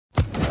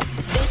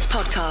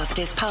podcast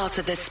is part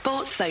of the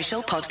Sports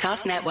Social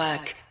Podcast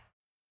Network.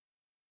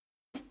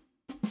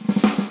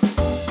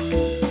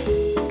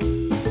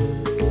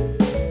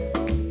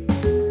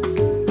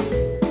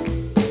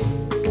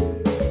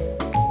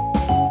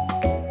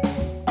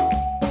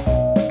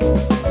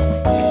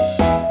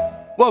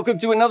 Welcome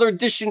to another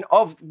edition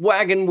of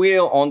Wagon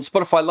Wheel on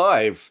Spotify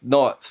Live,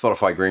 not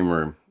Spotify Green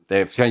Room.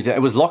 They've changed it.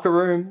 It was Locker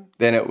Room,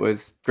 then it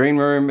was Green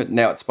Room, and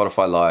now it's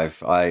Spotify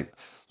Live. I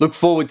look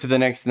forward to the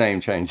next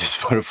name change to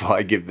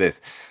Spotify. Give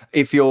this.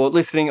 If you're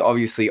listening,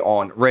 obviously,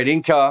 on Red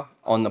Inca,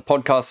 on the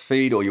podcast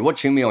feed, or you're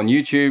watching me on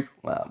YouTube,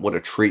 wow, what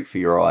a treat for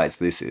your eyes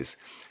this is.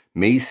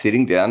 Me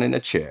sitting down in a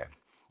chair.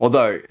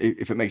 Although,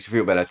 if it makes you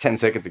feel better, 10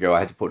 seconds ago, I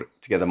had to put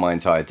together my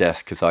entire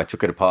desk because I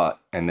took it apart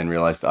and then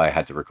realized I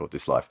had to record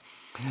this live.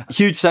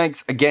 Huge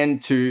thanks again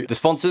to the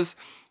sponsors.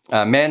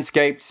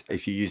 Manscaped,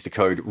 if you use the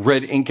code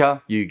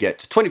REDINCA, you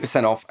get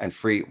 20% off and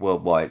free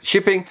worldwide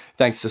shipping.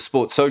 Thanks to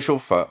Sports Social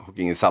for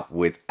hooking us up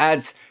with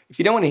ads. If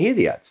you don't want to hear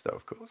the ads, though,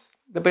 of course,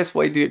 the best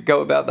way to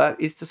go about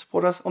that is to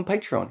support us on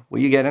Patreon,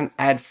 where you get an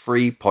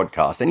ad-free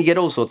podcast and you get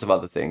all sorts of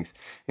other things.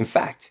 In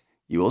fact,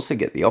 you also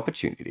get the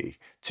opportunity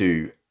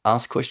to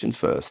ask questions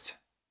first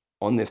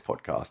on this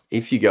podcast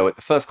if you go at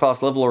the first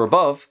class level or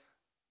above,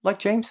 like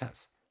James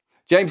has.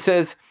 James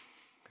says,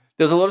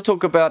 there's a lot of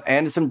talk about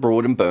Anderson,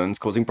 Broad and Burns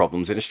causing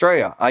problems in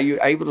Australia. Are you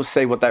able to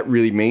say what that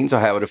really means or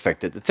how it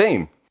affected the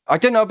team? I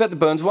don't know about the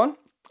Burns one,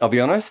 I'll be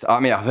honest. I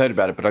mean, I've heard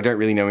about it, but I don't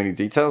really know any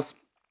details.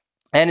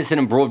 Anderson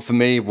and Broad for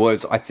me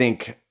was, I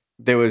think,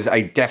 there was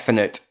a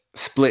definite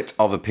split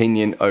of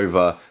opinion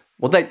over,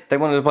 well, they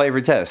wanted to play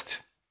every test,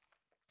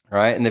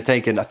 right? And they've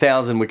taken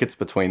 1,000 wickets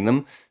between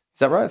them. Is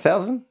that right?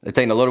 1,000? They've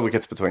taken a lot of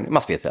wickets between them. It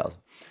must be 1,000.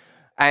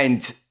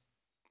 And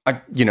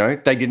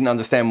they didn't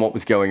understand what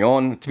was going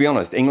on. To be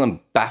honest, England,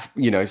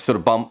 sort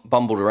of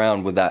bumbled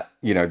around with that.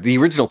 The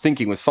original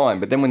thinking was fine,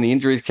 but then when the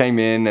injuries came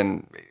in,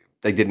 and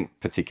they didn't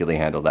particularly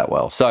handle that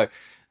well. So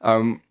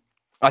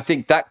I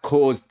think that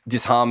caused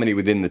disharmony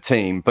within the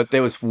team, but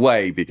there was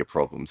way bigger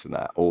problems than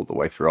that all the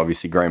way through.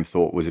 Obviously, Graham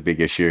Thorpe was a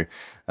big issue.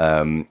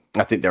 I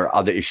think there are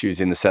other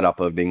issues in the setup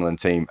of the England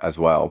team as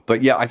well.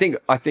 But yeah, I think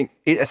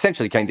it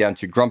essentially came down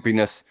to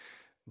grumpiness,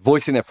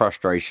 voicing their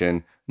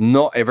frustration,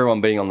 not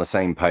everyone being on the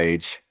same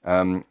page.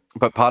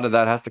 But part of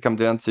that has to come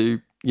down to,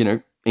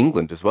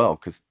 England as well,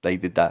 because they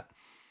did that.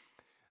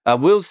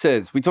 Will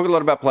says, we talk a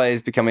lot about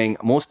players becoming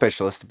more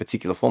specialist in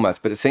particular formats,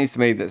 but it seems to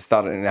me that it's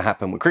starting to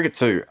happen with cricket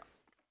too.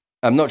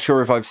 I'm not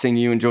sure if I've seen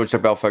you and George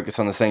Dobell focus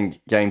on the same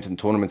games and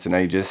tournaments in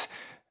ages.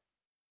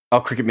 Oh,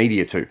 cricket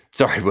media too.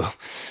 Sorry, Will.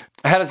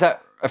 How does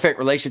that affect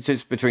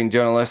relationships between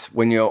journalists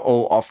when you're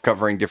all off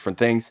covering different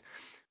things?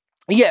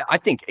 Yeah, I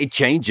think it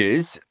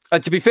changes.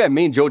 To be fair,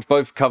 me and George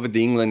both covered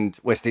the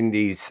England-West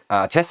Indies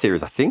Test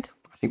series, I think.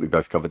 I think we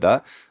both covered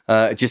that.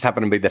 It just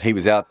happened to be that he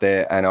was out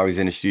there and I was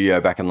in a studio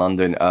back in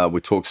London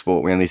with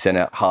TalkSport. We only sent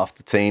out half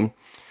the team.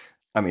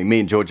 I mean, me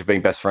and George have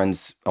been best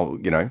friends,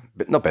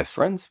 but not best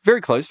friends,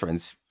 very close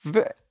friends.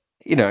 But,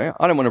 I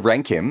don't want to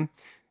rank him.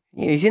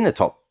 He's in the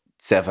top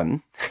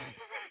 7.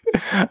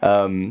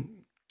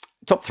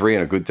 Top 3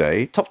 on a good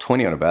day, top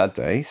 20 on a bad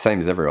day, same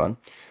as everyone.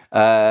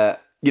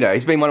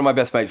 He's been one of my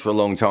best mates for a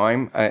long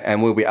time,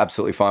 and we'll be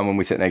absolutely fine when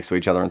we sit next to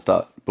each other and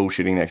start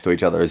bullshitting next to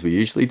each other as we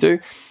usually do.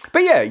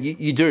 But yeah,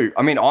 you do.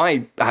 I mean,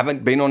 I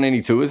haven't been on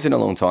any tours in a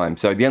long time,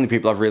 so the only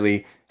people I've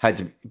really had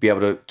to be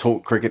able to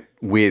talk cricket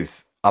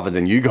with, other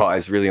than you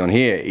guys really on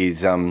here,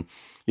 is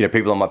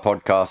people on my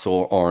podcast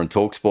or on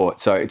TalkSport.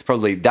 So it's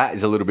probably, that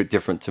is a little bit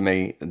different to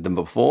me than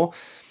before.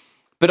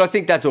 But I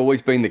think that's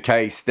always been the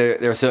case.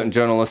 There are certain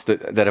journalists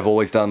that have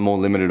always done more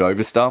limited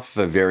over stuff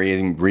for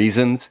varying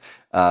reasons.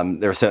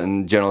 There are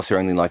certain journalists who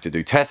only like to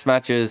do test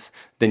matches.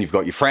 Then you've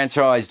got your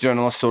franchise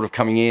journalists sort of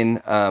coming in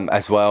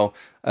as well.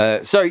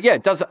 So yeah,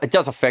 it does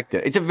affect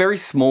it. It's a very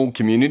small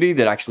community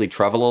that actually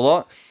travel a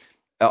lot.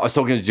 I was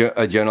talking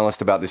to a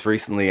journalist about this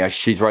recently.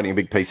 She's writing a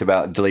big piece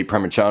about Dilip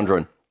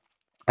Premachandran.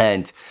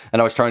 And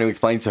I was trying to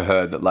explain to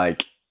her that,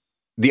 like,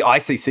 the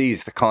ICC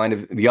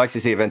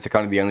events are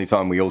kind of the only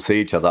time we all see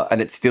each other,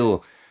 and it's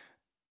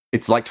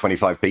like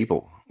 25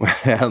 people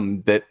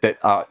that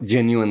are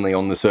genuinely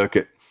on the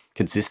circuit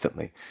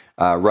consistently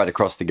right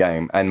across the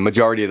game, and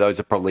majority of those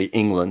are probably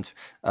England,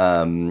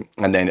 and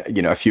then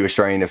a few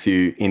Australian, a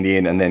few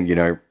Indian, and then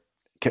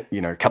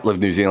a couple of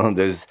New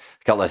Zealanders,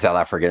 a couple of South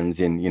Africans,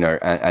 and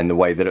the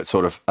way that it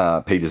sort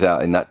of peters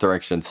out in that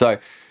direction. So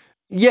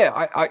yeah,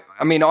 I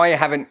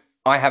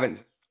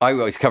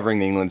was covering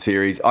the England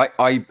series.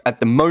 I at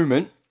the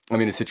moment,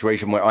 I'm in a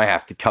situation where I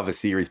have to cover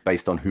series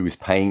based on who is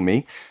paying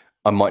me.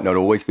 I might not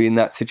always be in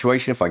that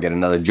situation. If I get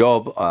another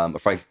job,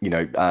 if I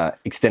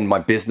extend my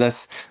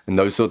business and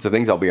those sorts of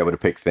things, I'll be able to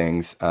pick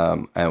things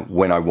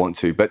when I want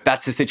to. But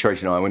that's the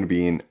situation I want to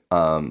be in.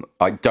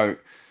 I don't.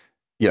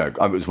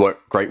 I was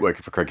great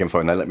working for Cricinfo,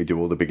 and they let me do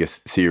all the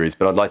biggest series,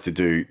 but I'd like to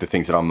do the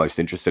things that I'm most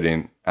interested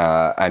in.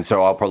 And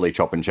so I'll probably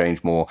chop and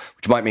change more,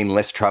 which might mean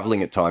less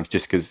traveling at times,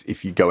 just because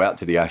if you go out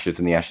to the Ashes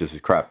and the Ashes is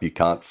crap, you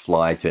can't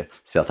fly to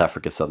South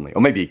Africa suddenly.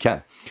 Or maybe you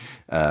can,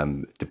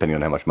 depending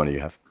on how much money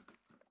you have.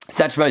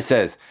 Satchmo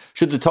says,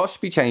 should the toss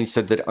be changed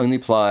so that it only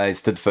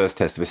applies to the first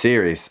test of a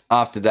series?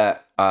 After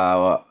that,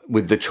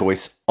 with the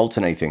choice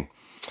alternating?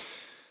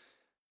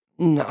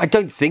 No, I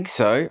don't think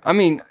so. I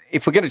mean,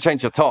 if we're going to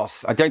change the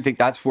toss, I don't think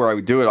that's where I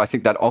would do it. I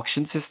think that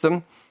auction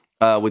system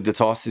with the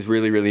toss is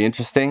really, really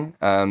interesting,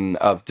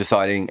 of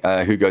deciding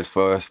who goes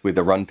first with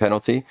a run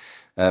penalty.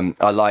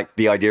 I like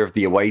the idea of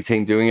the away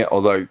team doing it,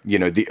 although,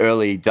 the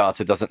early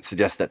data doesn't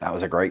suggest that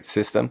was a great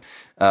system.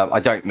 I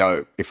don't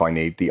know if I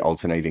need the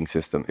alternating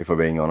system, if we're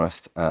being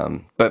honest.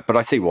 But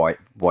I see why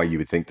you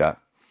would think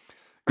that.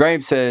 Graham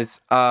says,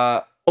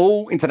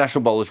 all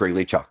international bowlers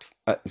regularly checked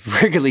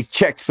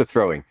for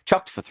throwing.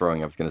 Chucked for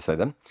throwing, I was going to say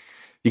then.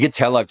 You can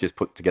tell I've just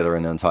put together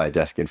an entire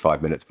desk in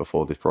 5 minutes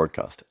before this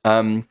broadcast.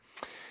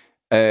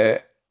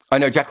 I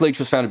know Jack Leach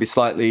was found to be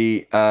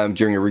slightly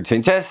during a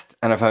routine test,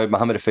 and I've heard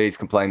Mohammad Hafeez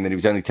complain that he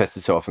was only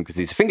tested so often because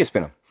he's a finger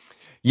spinner.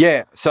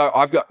 Yeah, so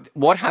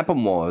what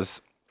happened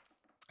was,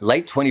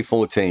 late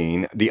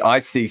 2014, the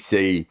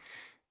ICC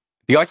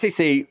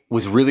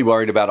was really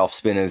worried about off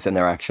spinners and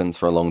their actions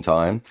for a long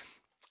time.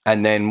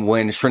 And then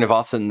when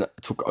Srinivasan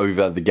took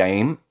over the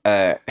game,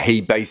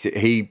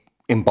 he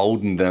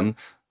emboldened them.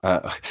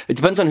 It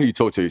depends on who you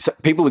talk to. So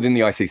people within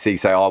the ICC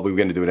say, we were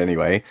going to do it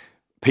anyway.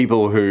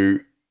 People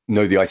who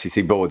know the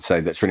ICC board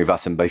say that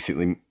Srinivasan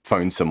basically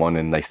phoned someone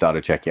and they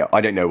started checking out. I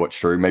don't know what's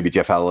true. Maybe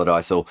Jeff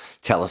Allardyce will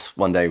tell us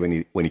one day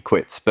when he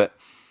quits. But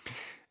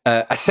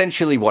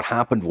essentially what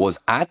happened was,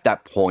 at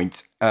that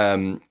point,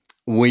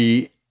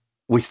 we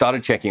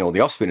started checking all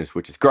the off spinners,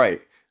 which is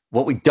great.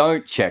 What we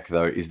don't check,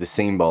 though, is the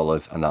seam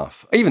bowlers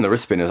enough. Even the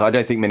wrist spinners. I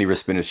don't think many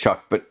wrist spinners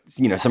chuck, but,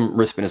 some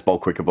wrist spinners bowl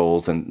quicker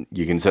balls, and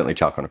you can certainly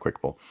chuck on a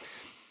quick ball.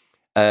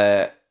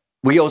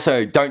 We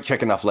also don't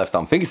check enough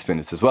left-arm finger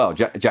spinners as well.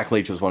 Jack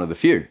Leach was one of the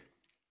few.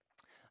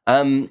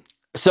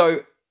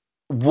 So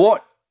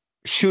what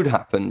should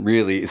happen,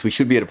 really, is we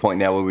should be at a point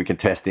now where we can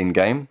test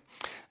in-game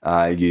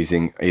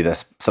using either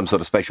some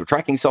sort of spatial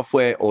tracking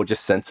software or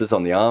just sensors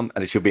on the arm,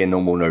 and it should be a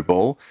normal no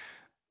ball.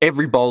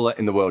 Every bowler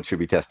in the world should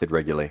be tested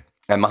regularly.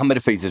 And Mohammad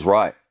Hafeez is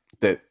right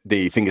that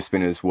the finger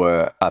spinners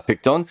were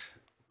picked on.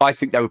 I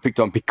think they were picked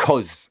on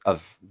because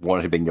of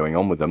what had been going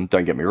on with them,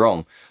 don't get me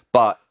wrong.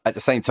 But at the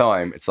same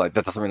time, it's like,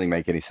 that doesn't really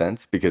make any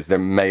sense, because there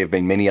may have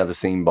been many other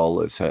seam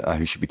bowlers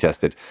who should be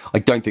tested. I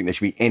don't think there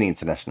should be any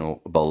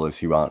international bowlers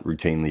who aren't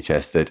routinely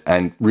tested.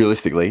 And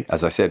realistically,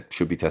 as I said,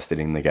 should be tested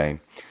in the game.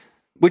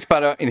 Which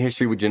batter in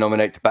history would you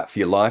nominate to bat for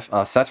your life?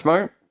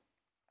 Satchmo?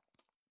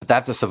 They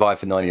have to survive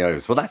for 90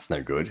 overs. Well, that's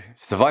no good.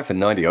 Survive for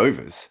 90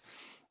 overs.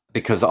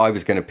 Because I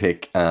was going to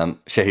pick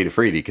Shahid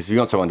Afridi, because if you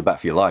want someone to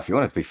bat for your life, you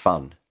want it to be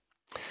fun.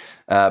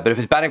 But if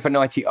it's batting for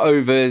 90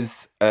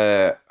 overs,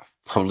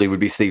 probably would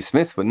be Steve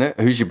Smith, wouldn't it?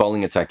 Who's your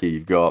bowling attacker?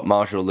 You've got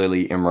Marshall,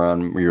 Lilly,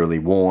 Imran, Murali,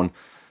 Warne.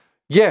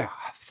 Yeah,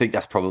 I think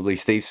that's probably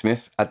Steve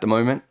Smith at the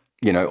moment.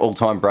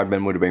 All-time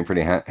Bradman would have been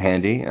pretty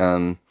handy.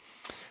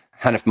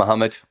 Hanif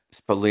Mohammed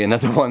is probably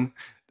another one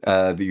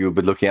that you would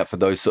be looking at for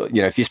those,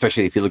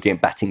 especially if you're looking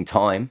at batting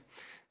time.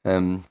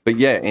 But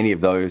yeah, any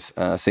of those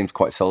seems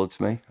quite solid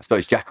to me. I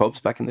suppose Jack Hobbs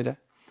back in the day.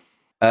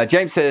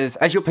 James says,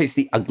 as your piece,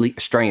 The Ugly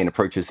Australian,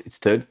 approaches its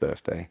third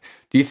birthday,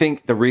 do you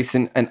think the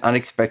recent and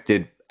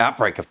unexpected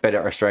outbreak of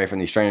Better Australia from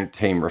the Australian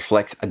team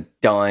reflects a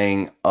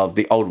dying of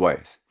the old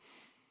ways?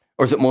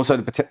 Or is it more so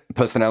the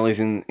personalities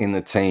in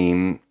the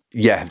team,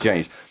 have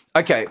changed?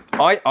 Okay,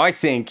 I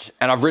think,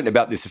 and I've written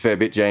about this a fair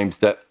bit, James,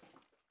 that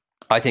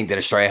I think that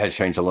Australia has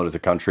changed a lot as a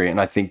country. And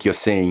I think you're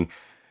seeing,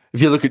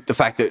 if you look at the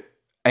fact that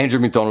Andrew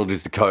McDonald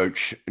is the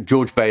coach,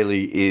 George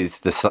Bailey is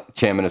the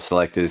chairman of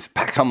selectors,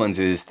 Pat Cummins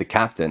is the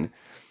captain,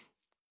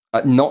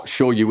 not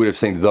sure you would have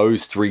seen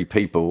those three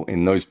people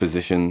in those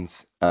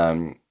positions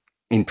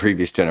in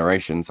previous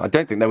generations. I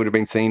don't think they would have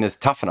been seen as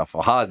tough enough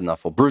or hard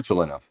enough or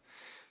brutal enough.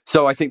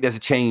 So I think there's a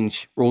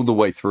change all the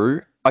way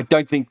through. I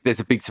don't think there's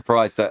a big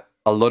surprise that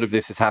a lot of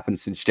this has happened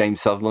since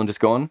James Sutherland has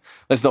gone.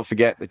 Let's not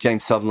forget that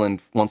James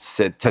Sutherland once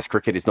said Test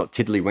cricket is not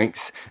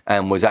tiddlywinks,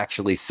 and was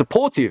actually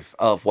supportive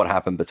of what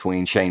happened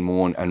between Shane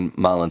Warne and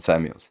Marlon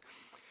Samuels.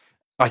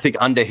 I think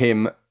under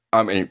him,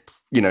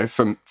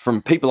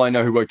 from people I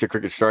know who worked at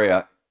Cricket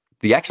Australia,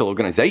 the actual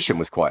organisation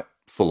was quite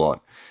full on.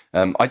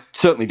 I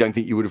certainly don't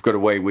think you would have got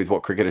away with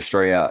what Cricket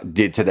Australia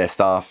did to their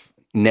staff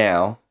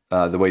now,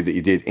 the way that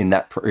you did in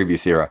that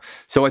previous era.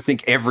 So I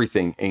think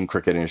everything in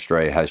cricket in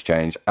Australia has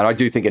changed. And I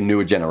do think a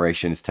newer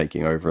generation is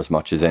taking over as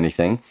much as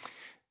anything.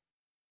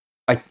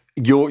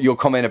 Your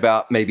comment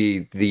about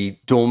maybe the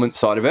dormant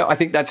side of it, I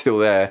think that's still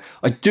there.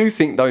 I do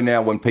think, though,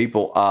 now when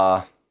people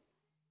are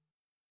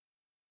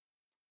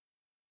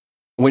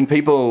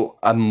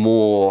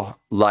more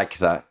like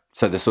that,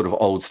 so the sort of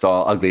old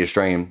style, ugly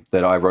Australian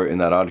that I wrote in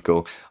that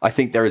article, I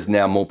think there is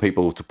now more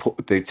people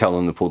they tell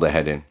them to pull their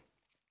head in.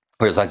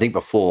 Whereas I think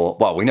before,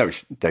 we know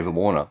David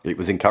Warner, it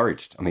was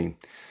encouraged. I mean,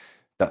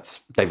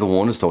 David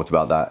Warner's talked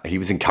about that. He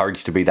was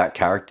encouraged to be that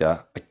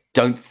character. I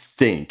don't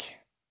think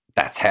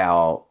that's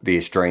how the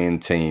Australian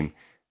team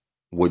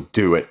would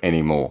do it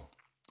anymore.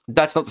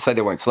 That's not to say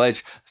they won't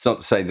sledge. It's not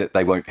to say that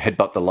they won't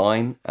headbutt the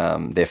line,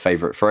 their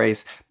favourite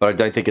phrase. But I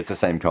don't think it's the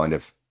same kind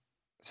of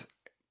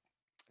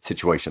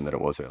situation than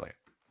it was earlier.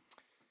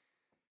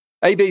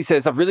 AB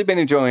says, I've really been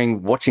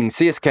enjoying watching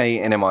CSK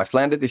and MI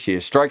flounder this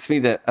year. Strikes me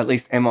that at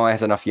least MI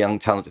has enough young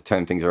talent to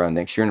turn things around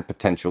next year and a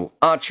potential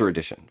Archer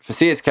addition. For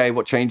CSK,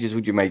 what changes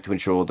would you make to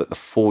ensure that the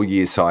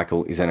 4-year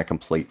cycle isn't a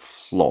complete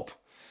flop?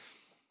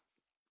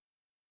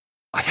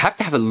 I'd have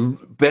to have a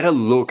better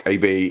look,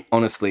 AB,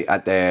 honestly,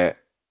 at their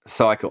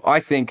cycle.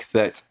 I think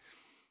that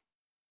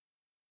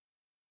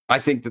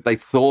they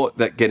thought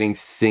that getting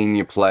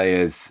senior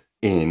players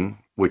in,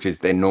 which is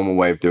their normal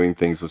way of doing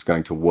things, was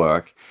going to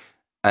work.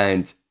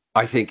 And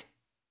I think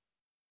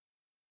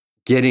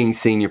getting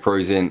senior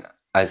pros in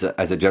as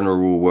a general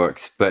rule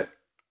works, but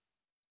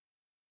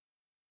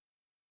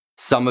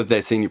some of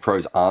their senior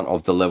pros aren't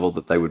of the level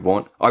that they would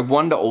want. I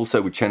wonder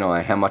also with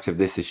Chennai how much of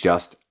this is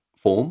just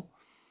form.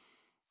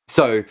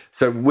 So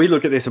we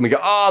look at this and we go,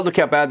 oh, look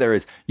how bad there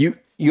is. I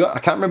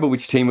can't remember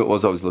which team it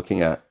was I was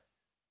looking at.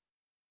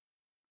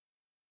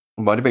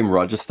 It might have been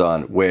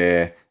Rajasthan,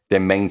 where their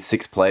main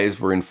 6 players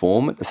were in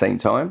form at the same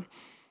time.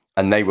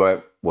 And they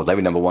were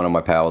number 1 on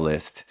my power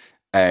list.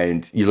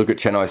 And you look at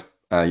Chennai's,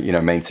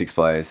 main 6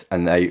 players,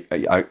 and they,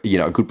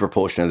 a good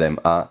proportion of them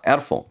are out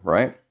of form,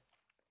 right?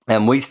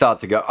 And we start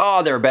to go,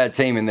 oh, they're a bad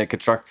team and they're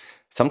construct.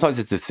 Sometimes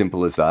it's as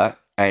simple as that.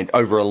 And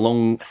over a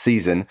long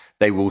season,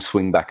 they will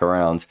swing back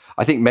around.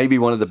 I think maybe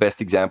one of the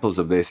best examples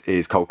of this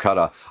is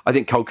Kolkata. I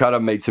think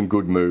Kolkata made some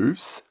good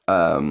moves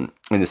in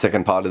the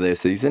second part of their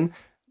season.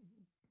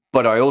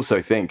 But I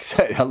also think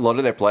that a lot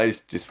of their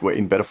players just were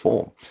in better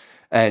form.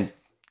 And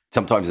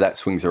sometimes that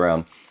swings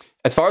around.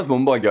 As far as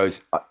Mumbai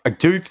goes, I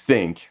do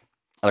think,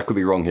 and I could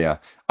be wrong here,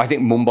 I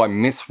think Mumbai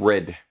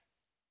misread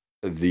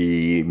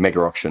the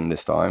mega auction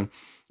this time.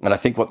 And I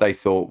think what they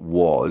thought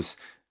was,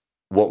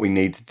 what we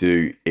need to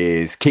do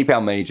is keep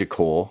our major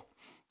core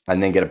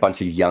and then get a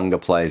bunch of younger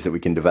players that we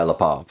can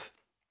develop up,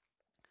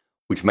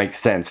 which makes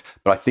sense.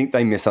 But I think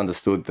they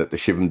misunderstood that the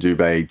Shivam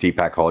Dubey,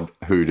 Deepak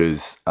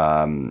Hooters,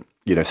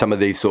 some of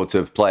these sorts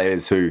of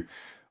players who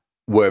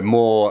were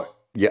more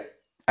 8th,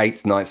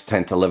 9th,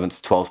 10th,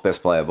 11th, 12th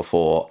best player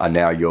before are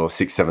now your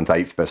 6th, 7th,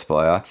 8th best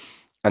player.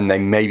 And they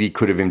maybe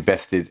could have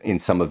invested in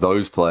some of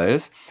those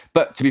players.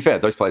 But to be fair,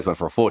 those players went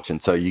for a fortune,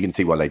 so you can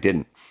see why they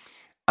didn't.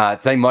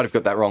 They might have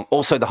got that wrong.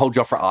 Also, the whole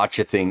Jofra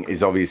Archer thing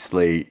is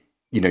obviously,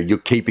 you're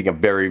paying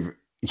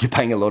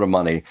a lot of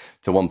money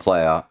to one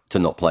player to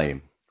not play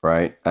him,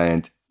 right?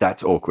 And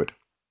that's awkward.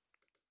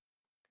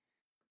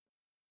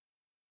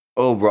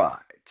 All right.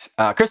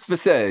 Christopher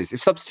says,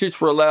 if substitutes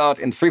were allowed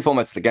in the 3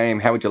 formats of the game,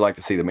 how would you like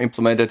to see them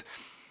implemented?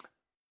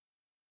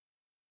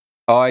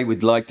 I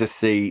would like to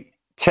see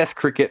Test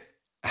cricket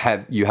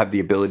have the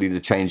ability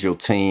to change your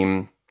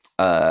team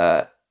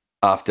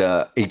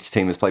after each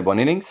team has played 1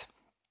 innings.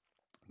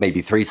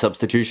 Maybe 3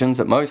 substitutions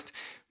at most.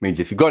 Means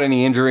if you've got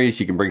any injuries,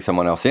 you can bring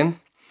someone else in.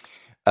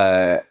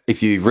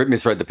 If you've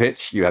misread the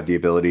pitch, you have the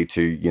ability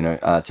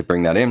to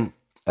bring that in.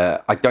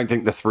 I don't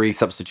think the 3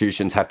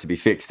 substitutions have to be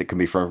fixed. It can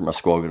be from a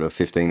squad of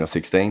 15 or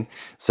 16,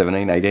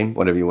 17, 18,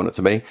 whatever you want it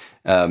to be.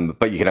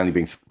 But you can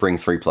only bring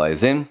 3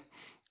 players in.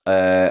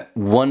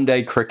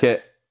 1-day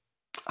cricket,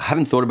 I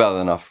haven't thought about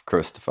it enough,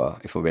 Christopher,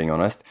 if we're being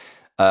honest.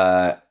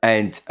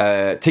 And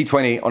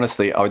T20,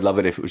 honestly, I would love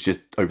it if it was just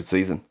open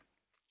season.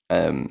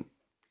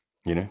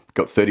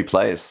 Got 30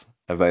 players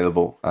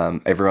available.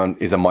 Everyone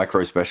is a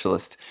micro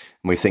specialist.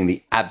 And we're seeing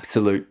the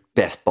absolute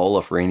best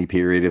bowler for any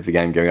period of the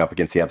game going up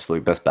against the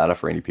absolute best batter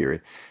for any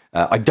period.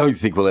 I don't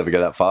think we'll ever go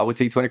that far with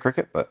T20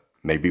 cricket, but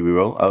maybe we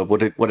will.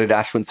 What did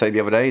Ashwin say the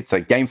other day? It's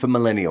a game for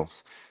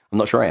millennials. I'm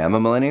not sure I am a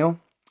millennial.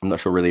 I'm not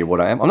sure really what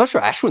I am. I'm not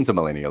sure Ashwin's a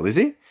millennial, is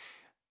he?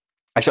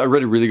 Actually, I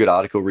read a really good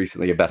article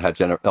recently about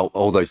how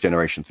all those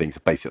generation things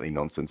are basically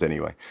nonsense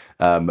anyway.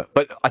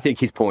 But I think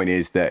his point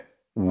is that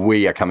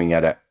we are coming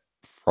at it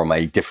from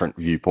a different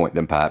viewpoint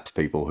than perhaps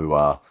people who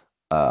are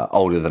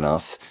older than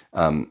us.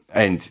 And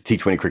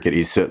T20 cricket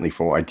is certainly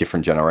for a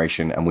different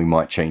generation, and we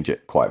might change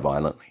it quite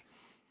violently.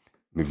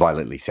 I mean,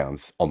 violently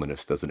sounds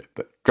ominous, doesn't it?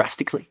 But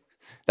drastically,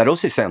 that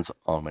also sounds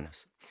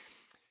ominous.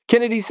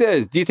 Kennedy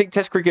says, do you think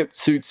Test cricket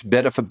suits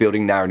better for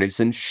building narratives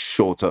than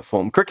shorter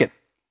form cricket?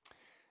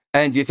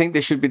 And do you think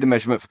this should be the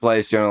measurement for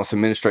players, journalists,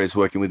 administrators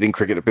working within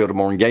cricket to build a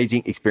more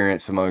engaging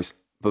experience for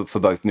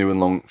both new and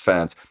long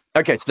fans?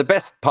 Okay, so the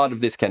best part of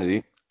this,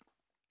 Kennedy,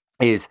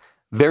 is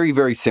very,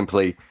 very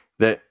simply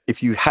that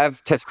if you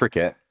have Test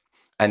cricket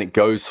and it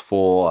goes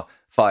for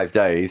 5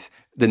 days,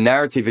 the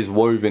narrative is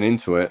woven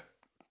into it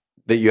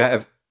that you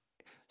have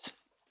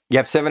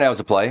 7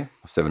 hours of play,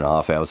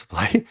 7.5 hours of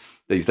play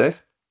these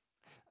days,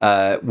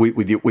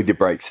 with your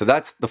breaks. So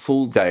that's the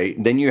full day.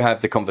 Then you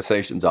have the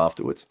conversations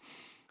afterwards.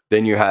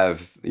 Then you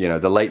have,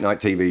 the late night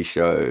TV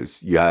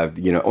shows, you have,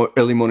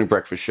 early morning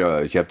breakfast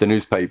shows, you have the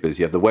newspapers,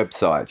 you have the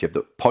websites, you have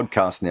the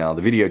podcast now,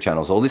 the video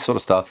channels, all this sort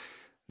of stuff.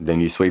 Then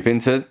you sweep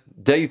into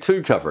day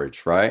 2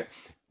 coverage, right?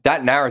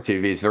 That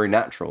narrative is very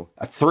natural.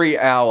 A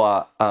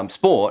 3-hour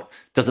sport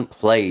doesn't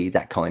play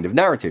that kind of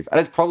narrative. And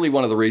it's probably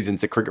one of the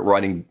reasons that cricket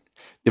writing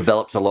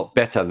develops a lot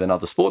better than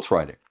other sports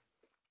writing.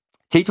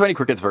 T20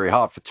 cricket's very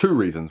hard for two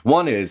reasons.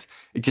 One is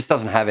it just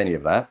doesn't have any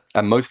of that.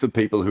 And most of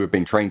the people who have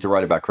been trained to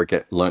write about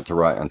cricket learnt to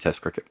write on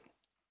Test cricket.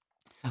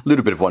 A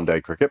little bit of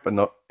one-day cricket, but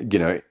not,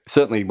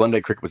 certainly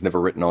one-day cricket was never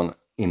written on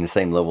in the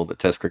same level that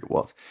Test cricket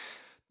was.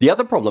 The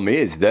other problem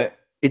is that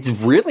it's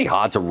really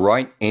hard to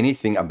write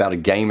anything about a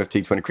game of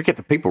T20 cricket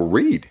that people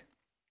read.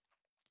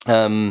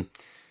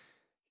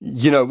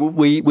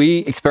 We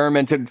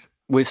experimented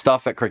with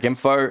stuff at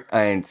Cricinfo,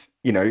 and,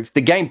 if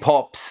the game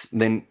pops,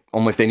 then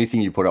almost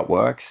anything you put up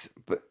works.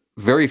 But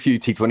very few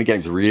T20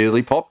 games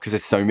really pop because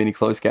there's so many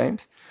close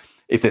games.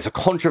 If there's a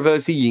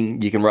controversy,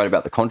 you can write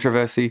about the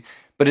controversy.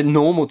 But a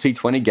normal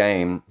T20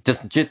 game,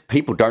 just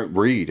people don't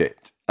read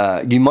it.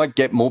 You might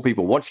get more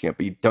people watching it,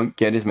 but you don't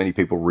get as many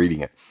people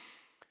reading it.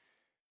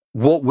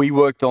 What we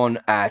worked on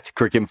at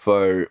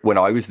Cricinfo when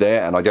I was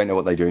there, and I don't know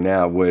what they do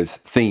now, was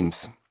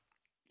themes.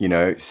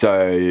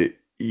 So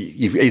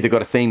you've either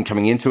got a theme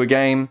coming into a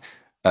game.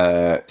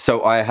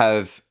 So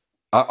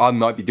I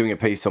might be doing a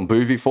piece on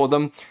Boovie for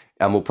them,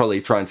 and we'll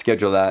probably try and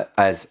schedule that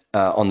as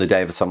on the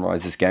day of a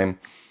Sunrisers game.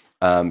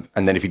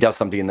 And then if he does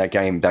something in that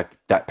game,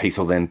 that piece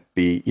will then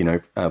be,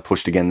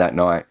 pushed again that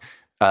night.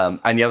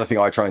 And the other thing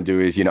I try and do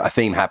is, a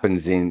theme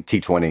happens in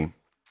T20.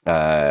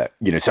 So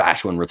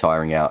Ashwin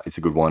retiring out is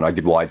a good one. I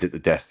did Wides at the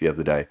Death the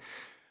other day.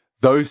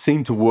 Those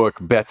seem to work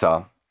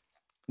better.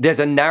 There's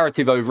a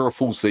narrative over a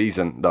full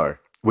season, though,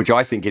 which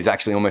I think is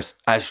actually almost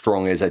as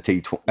strong as a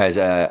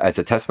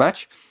Test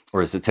match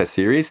or as a Test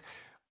series.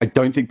 I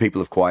don't think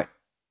people have quite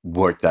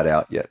worked that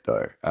out yet,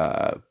 though.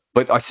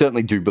 But I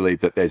certainly do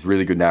believe that there's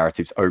really good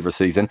narratives over a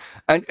season.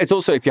 And it's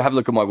also, if you have a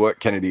look at my work,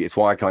 Kennedy, it's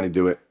why I kind of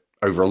do it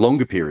over a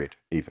longer period,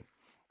 even.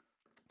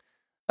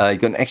 You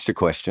got an extra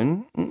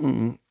question.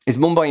 Is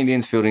Mumbai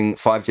Indians fielding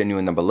 5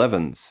 genuine number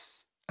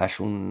 11s?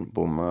 Ashwin,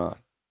 Bumrah,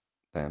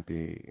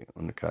 Thampy,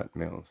 Undercut,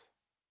 Mills.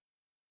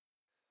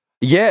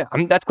 Yeah,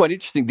 that's quite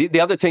interesting. The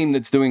other team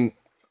that's doing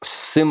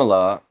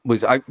similar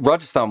was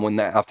Rajasthan, when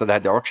after they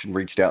had their auction,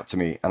 reached out to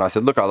me. And I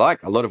said, look, I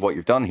like a lot of what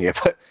you've done here,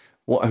 but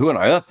who on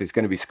earth is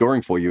going to be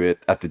scoring for you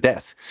at the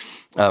Death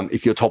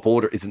if your top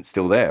order isn't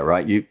still there,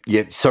 right?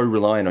 You're so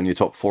reliant on your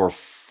top 4 or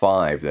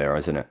 5 there,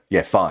 isn't it?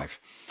 Yeah, 5.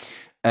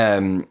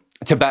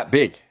 To bat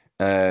big.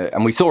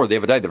 And we saw it the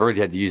other day, they've already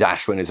had to use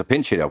Ashwin as a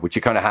pinch hitter, which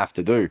you kind of have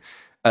to do.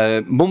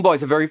 Mumbai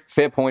is a very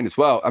fair point as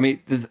well. I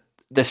mean,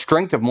 the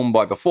strength of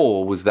Mumbai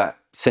before was that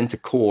centre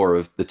core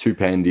of the 2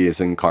 Pandyas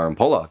and Kieron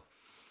Pollard.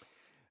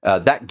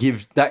 That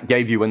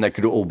gave you, when they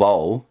could all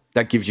bowl,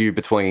 that gives you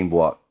between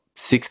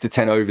 6 to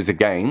 10 overs a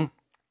game,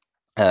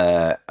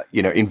 in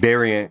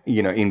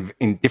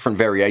different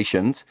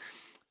variations.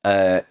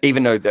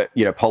 Even though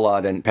that,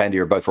 Pollard and Pandya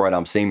are both right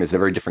arm seamers, they're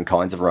very different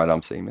kinds of right arm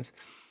seamers.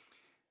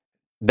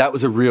 That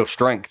was a real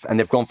strength, and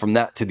they've gone from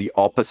that to the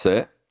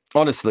opposite.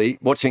 Honestly,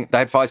 they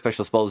had 5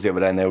 specialist bowlers the other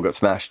day, and they all got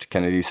smashed,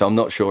 Kennedy. So I'm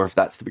not sure if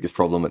that's the biggest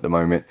problem at the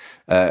moment.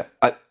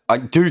 I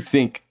do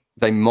think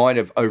they might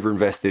have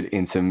overinvested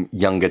in some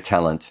younger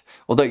talent.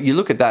 Although you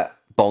look at that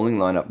bowling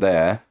lineup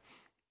there,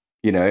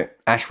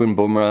 Ashwin,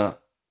 Bumrah,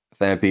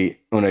 Thampy,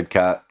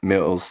 Unadkat,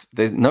 Mills.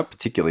 They're not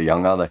particularly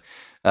young, are they?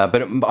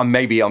 But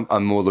maybe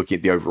I'm more looking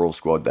at the overall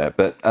squad there.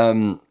 But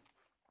I'm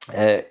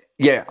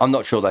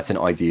not sure that's an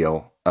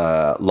ideal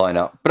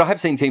lineup. But I have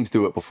seen teams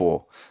do it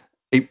before.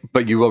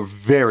 But you are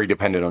very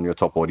dependent on your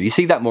top order. You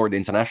see that more in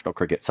international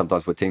cricket,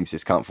 sometimes where teams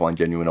just can't find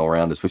genuine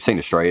all-rounders. We've seen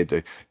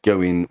Australia go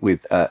in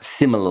with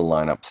similar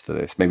lineups to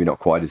this, maybe not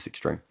quite as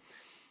extreme.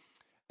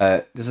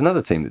 There's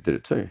another team that did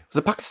it too. Was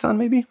it Pakistan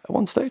maybe at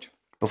one stage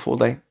before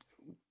they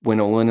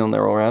went all in on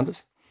their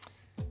all-rounders?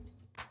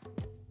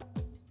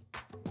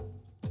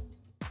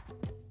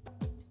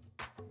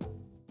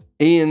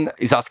 Ian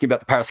is asking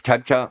about the Paris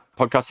Khadka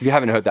podcast. If you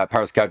haven't heard that,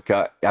 Paris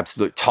Khadka,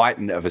 absolute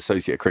titan of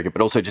associate cricket,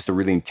 but also just a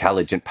really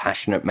intelligent,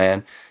 passionate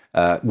man.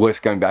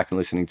 Worth going back and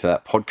listening to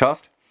that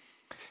podcast.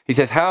 He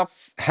says, how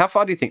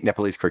far do you think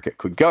Nepalese cricket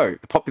could go?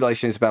 The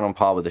population is about on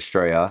par with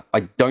Australia.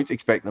 I don't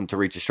expect them to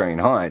reach Australian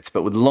heights,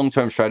 but with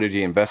long-term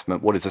strategy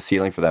investment, what is the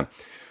ceiling for them?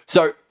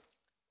 So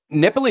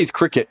Nepalese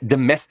cricket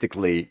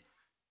domestically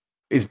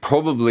is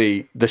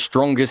probably the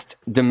strongest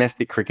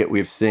domestic cricket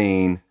we've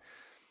seen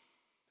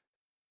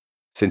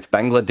since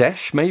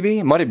Bangladesh, maybe.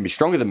 It might even be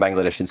stronger than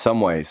Bangladesh in some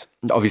ways.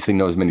 Obviously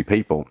not as many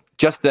people.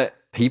 Just that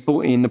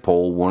people in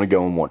Nepal want to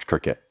go and watch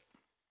cricket.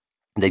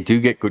 They do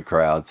get good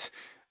crowds.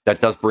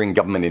 That does bring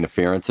government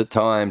interference at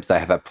times. They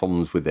have had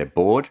problems with their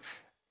board.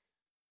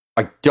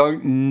 I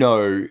don't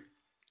know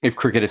if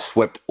cricket has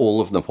swept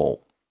all of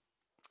Nepal.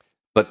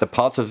 But the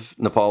parts of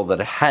Nepal that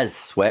it has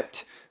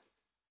swept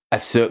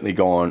have certainly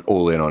gone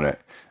all in on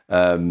it.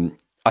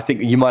 I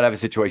think you might have a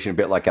situation a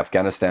bit like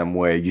Afghanistan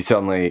where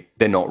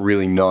they're not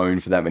really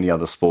known for that many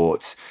other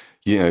sports.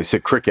 So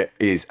cricket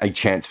is a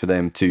chance for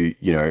them to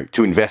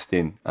invest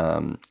in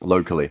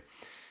locally.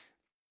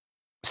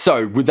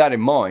 So with that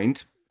in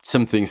mind,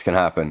 some things can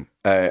happen.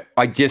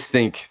 I just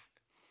think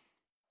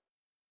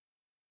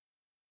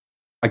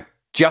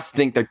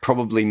they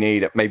probably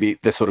need maybe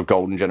the sort of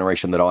golden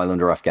generation that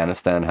Ireland or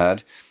Afghanistan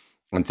had.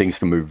 and things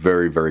can move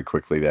very, very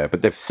quickly there.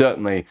 But they've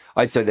certainly,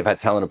 I'd say they've had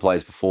talented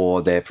players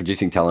before. They're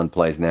producing talented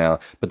players now,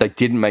 but they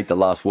didn't make the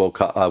last World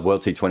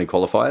T20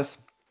 qualifiers.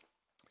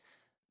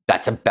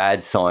 That's a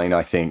bad sign,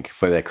 I think,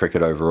 for their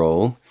cricket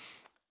overall.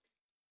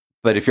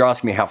 But if you're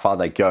asking me how far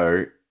they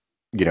go,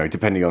 you know,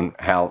 depending on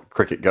how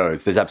cricket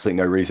goes, there's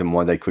absolutely no reason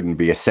why they couldn't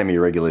be a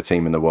semi-regular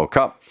team in the World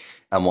Cup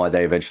and why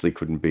they eventually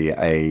couldn't be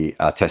a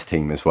test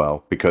team as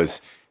well,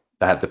 because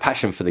they have the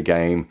passion for the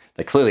game.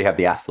 They clearly have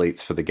the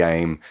athletes for the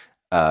game.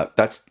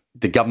 That's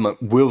the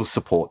government will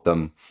support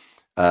them.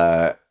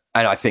 And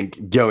I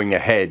think going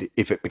ahead,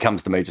 if it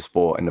becomes the major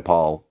sport in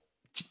Nepal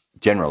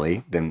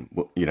generally, then,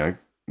 you know,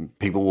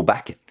 people will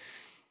back it.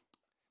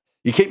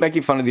 You keep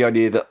making fun of the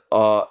idea that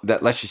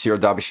Leicestershire or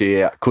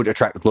Derbyshire could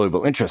attract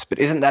global interest, but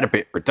isn't that a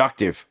bit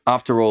reductive?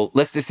 After all,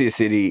 Leicester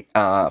City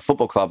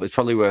Football Club is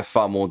probably worth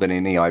far more than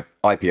any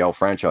IPL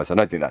franchise. I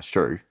don't think that's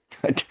true.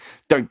 I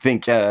don't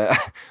think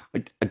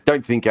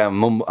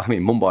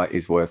Mumbai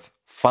is worth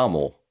far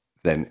more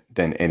than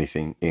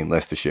anything in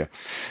Leicestershire.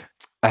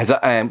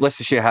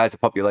 Leicestershire has a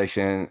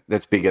population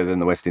that's bigger than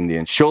the West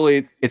Indians.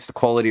 Surely it's the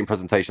quality and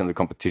presentation of the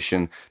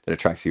competition that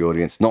attracts the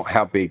audience, not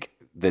how big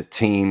the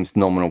team's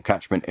nominal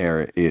catchment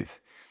area is.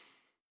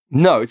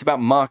 No, it's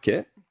about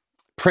market.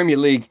 Premier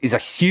League is a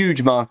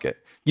huge market.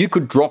 You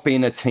could drop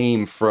in a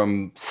team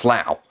from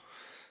Slough,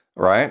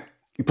 right?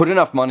 You put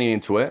enough money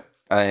into it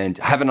and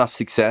have enough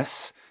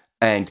success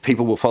and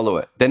people will follow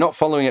it. They're not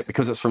following it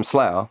because it's from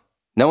Slough.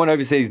 No one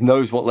overseas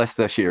knows what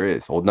Leicestershire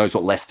is or knows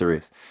what Leicester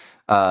is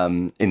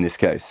in this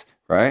case,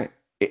 right?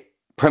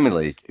 Premier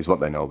League is what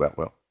they know about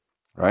well,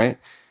 right?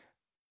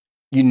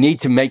 You need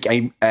to make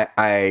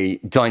a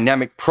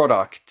dynamic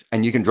product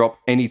and you can drop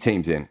any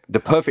teams in. The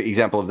perfect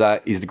example of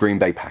that is the Green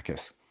Bay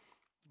Packers,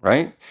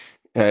 right?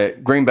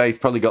 Green Bay's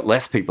probably got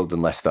less people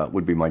than Leicester,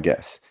 would be my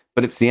guess.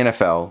 But it's the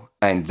NFL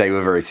and they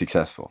were very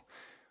successful.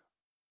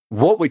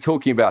 What we're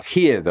talking about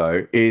here,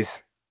 though,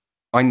 is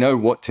I know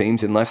what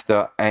teams in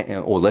Leicester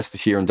or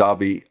Leicestershire and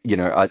Derby, you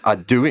know, are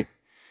doing.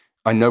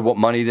 I know what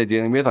money they're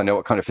dealing with. I know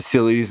what kind of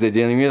facilities they're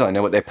dealing with. I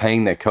know what they're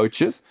paying their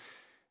coaches.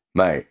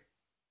 Mate,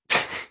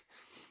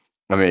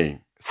 I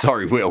mean,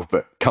 sorry, Will,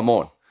 but come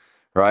on,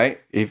 right?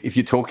 If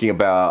you're talking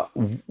about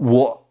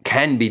what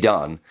can be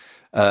done,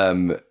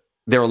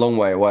 they're a long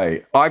way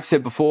away. I've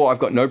said before, I've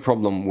got no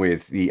problem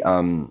with the,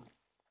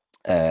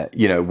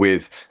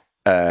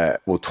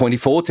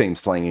 24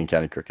 teams playing in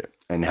county cricket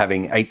and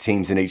having 8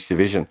 teams in each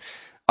division.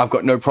 I've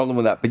got no problem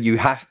with that, but you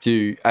have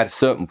to, at a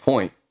certain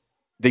point,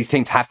 these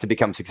teams have to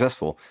become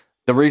successful.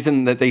 The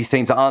reason that these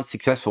teams aren't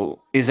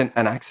successful isn't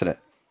an accident,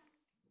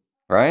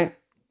 right?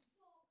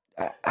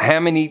 How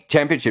many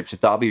championships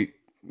have Derby,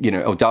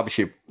 or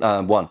Derbyshire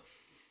won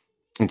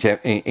in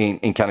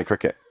county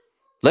cricket?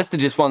 Leicester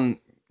just won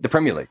the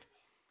Premier League,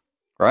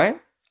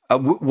 right?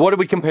 What are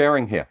we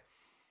comparing here?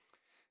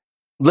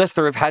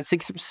 Leicester have had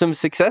some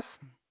success,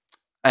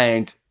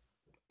 and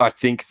I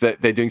think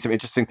that they're doing some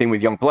interesting thing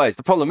with young players.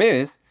 The problem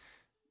is,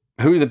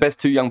 who are the best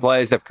 2 young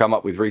players they've come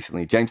up with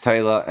recently? James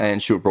Taylor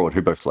and Stuart Broad,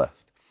 who both left.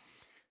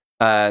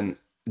 And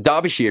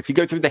Derbyshire, if you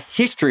go through the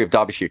history of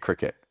Derbyshire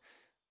cricket,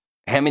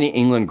 how many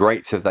England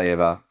greats have they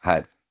ever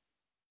had?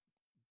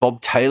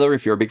 Bob Taylor,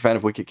 if you're a big fan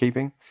of wicket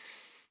keeping.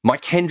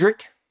 Mike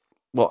Hendrick,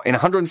 in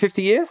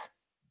 150 years?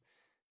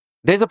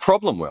 There's a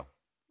problem, Will,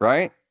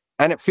 right?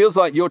 And it feels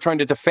like you're trying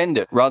to defend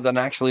it rather than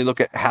actually look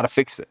at how to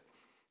fix it,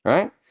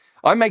 right?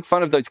 I make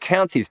fun of those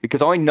counties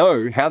because I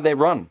know how they're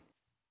run.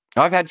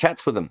 I've had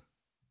chats with them.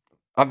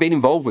 I've been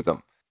involved with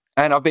them.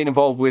 And I've been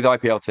involved with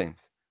IPL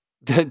teams.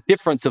 The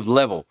difference of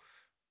level.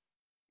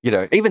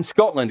 Even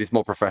Scotland is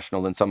more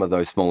professional than some of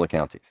those smaller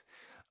counties.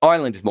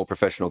 Ireland is more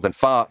professional than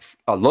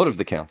a lot of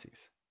the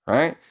counties,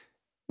 right?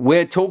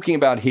 We're talking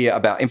about here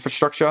about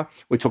infrastructure.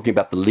 We're talking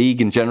about the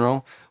league in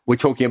general. We're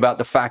talking about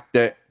the fact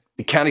that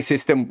the county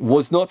system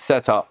was not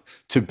set up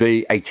to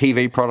be a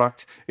TV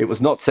product. It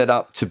was not set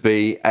up to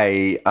be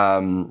a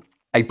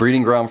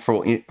breeding ground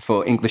for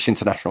English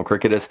international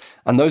cricketers.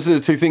 And those are the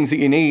 2 things that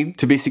you need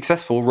to be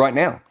successful right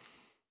now.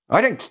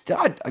 I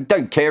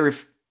don't care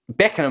if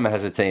Beckenham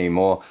has a team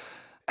or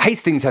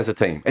Hastings has a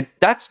team.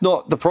 That's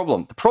not the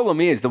problem. The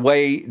problem is the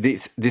way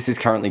this is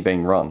currently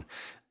being run.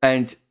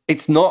 And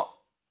it's not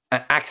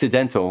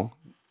accidental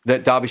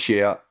that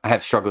Derbyshire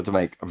have struggled to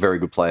make very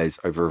good players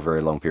over a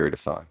very long period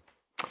of time.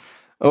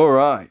 All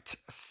right.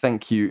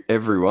 Thank you,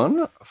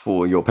 everyone,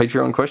 for your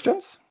Patreon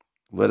questions.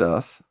 Let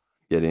us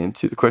get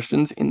into the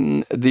questions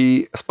in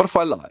the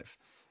Spotify Live.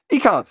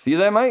 Ekanth, you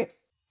there, mate?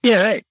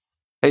 Yeah, right.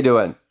 How you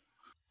doing?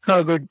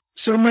 Oh, good.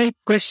 So my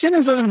question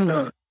is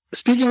on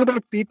speaking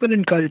about people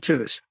and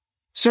cultures.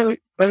 So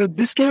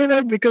this came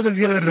out because of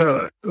your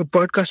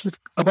podcast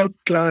about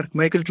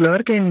Michael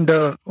Clark, and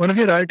one of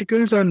your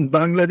articles on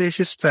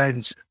Bangladesh's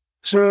fans.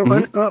 So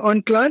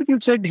on Clark, you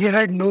said he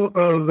had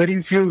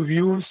very few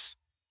views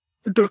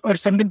or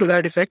something to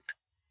that effect,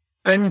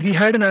 and he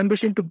had an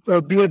ambition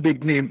to be a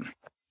big name.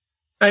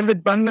 And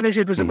with Bangladesh,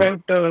 it was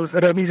about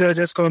Ramiz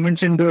Raja's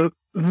comments in the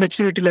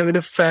maturity level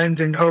of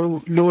fans and how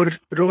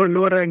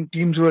lower ranked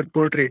teams were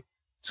portrayed.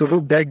 So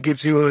hope that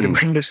gives you a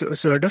reminder,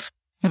 sort of.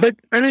 But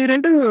and I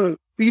read a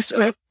piece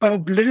a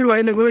little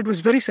while ago. It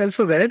was very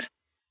self-aware,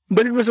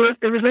 but it was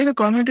like a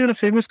commentary on a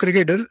famous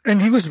cricketer,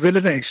 and he was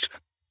villainized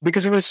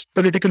because of his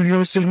political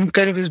views and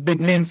kind of his big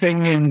name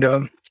thing.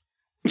 And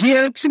he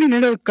actually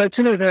did a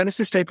cultural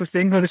analysis type of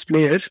thing for this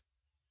player.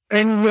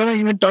 And he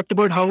even talked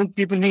about how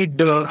people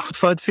need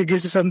father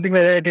figures or something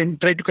like that and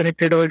try to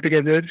connect it all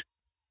together.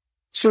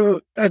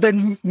 So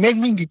that made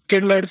me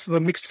get a lot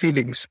of mixed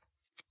feelings.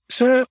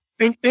 So,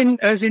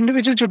 as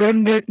individuals, you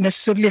don't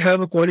necessarily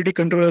have a quality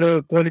control or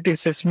a quality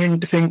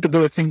assessment thing to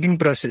the thinking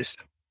process.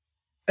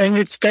 And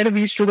it's kind of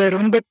each to their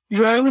own, but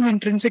you have an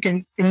intrinsic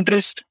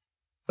interest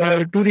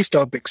to these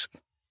topics.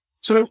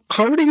 So,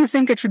 how do you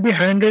think it should be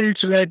handled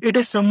so that it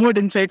is somewhat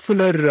insightful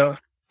or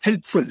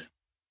helpful?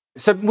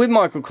 So with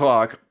Michael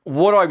Clarke,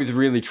 what I was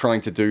really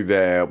trying to do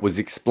there was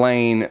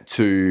explain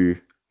to,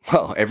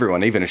 well,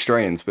 everyone, even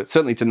Australians, but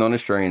certainly to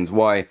non-Australians,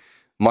 why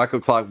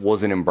Michael Clarke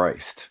wasn't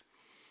embraced.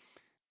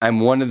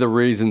 And one of the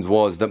reasons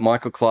was that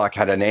Michael Clarke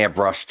had an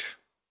airbrushed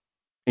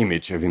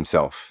image of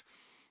himself.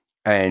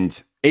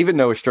 And even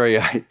though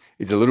Australia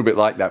is a little bit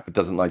like that, but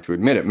doesn't like to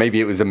admit it,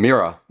 maybe it was a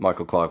mirror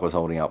Michael Clarke was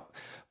holding up.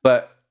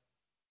 But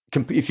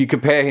if you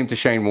compare him to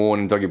Shane Warne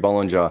and Dougie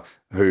Bollinger,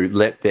 who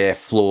let their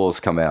flaws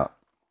come out,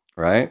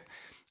 right?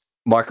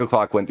 Michael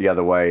Clarke went the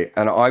other way.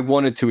 And I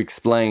wanted to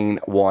explain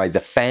why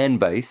the fan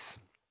base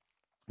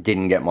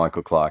didn't get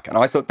Michael Clarke. And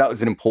I thought that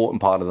was an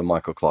important part of the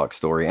Michael Clarke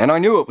story. And I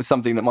knew it was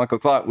something that Michael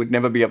Clarke would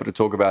never be able to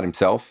talk about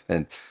himself.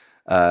 And,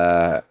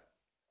 I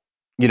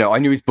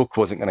knew his book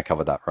wasn't going to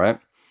cover that, right?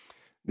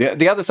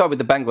 The other side with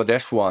the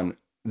Bangladesh one,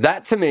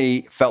 that to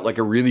me felt like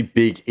a really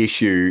big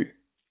issue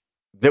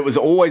that was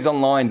always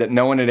online that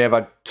no one had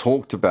ever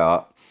talked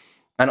about.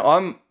 And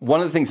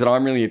one of the things that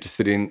I'm really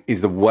interested in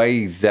is the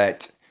way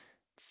that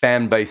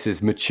fan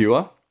bases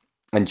mature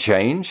and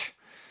change.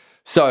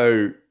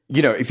 So,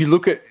 if you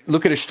look at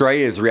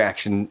Australia's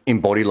reaction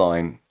in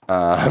Bodyline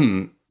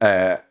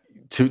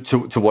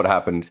to what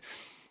happened,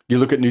 you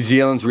look at New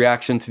Zealand's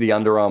reaction to the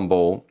underarm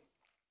ball.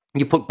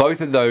 You put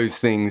both of those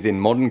things in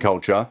modern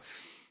culture,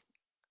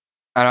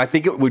 and I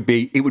think it would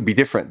be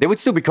different. There would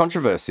still be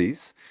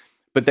controversies,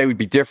 but they would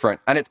be different.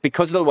 And it's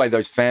because of the way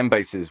those fan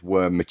bases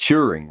were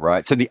maturing,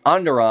 right? So the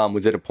underarm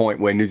was at a point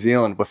where New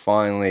Zealand were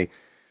finally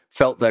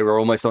felt they were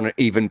almost on an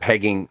even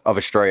pegging of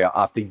Australia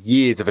after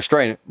years of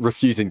Australia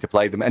refusing to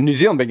play them and New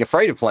Zealand being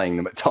afraid of playing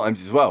them at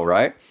times as well,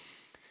 right?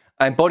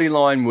 And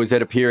Bodyline was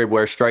at a period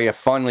where Australia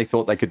finally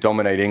thought they could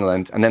dominate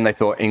England, and then they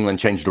thought England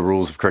changed the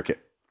rules of cricket.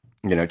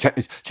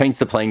 Changed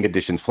the playing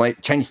conditions,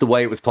 changed the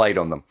way it was played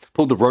on them,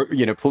 pulled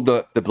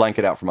the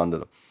blanket out from under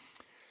them.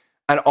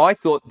 And I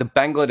thought the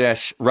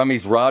Bangladesh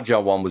Ramiz Raja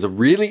one was a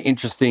really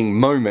interesting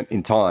moment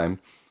in time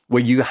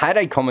where you had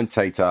a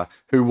commentator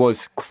who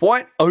was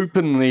quite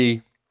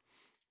openly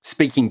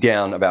speaking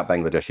down about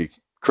Bangladeshi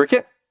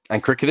cricket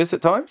and cricketers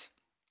at times.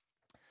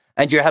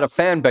 And you had a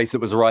fan base that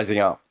was rising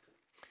up.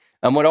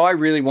 And what I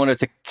really wanted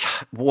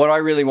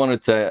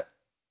to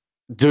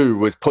do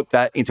was put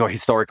that into a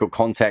historical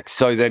context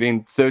so that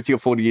in 30 or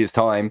 40 years'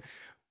 time,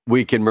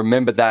 we can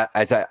remember that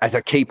as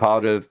a key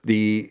part of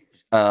the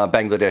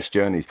Bangladesh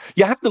journeys.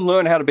 You have to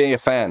learn how to be a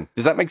fan.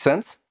 Does that make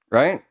sense?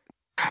 Right?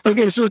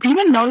 Okay, so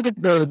even now that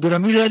the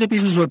Ramiz Raja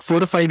piece was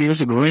 4 or 5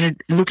 years ago,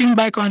 and looking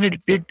back on it,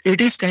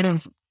 it is kind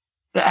of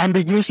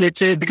ambiguous, let's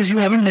say, because you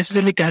haven't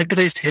necessarily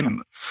characterized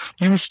him.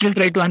 You still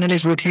try to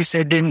analyze what he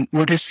said and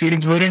what his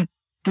feelings were, and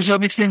to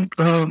some extent,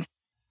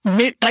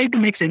 try to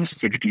make sense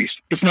of it at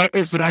least.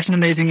 If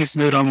rationalizing is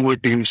the wrong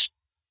word to use.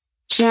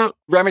 So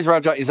Ramiz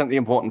Raja isn't the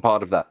important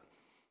part of that.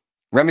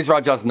 Ramiz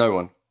Raja is no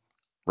one,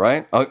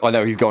 right? I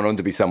know he's gone on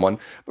to be someone.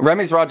 But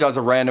Ramiz Raja is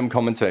a random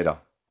commentator.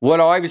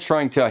 What I was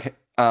trying to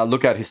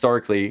look at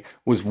historically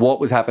was what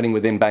was happening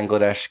within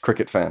Bangladesh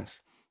cricket fans.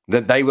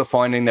 That they were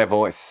finding their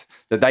voice,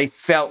 that they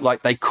felt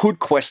like they could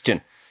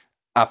question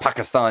a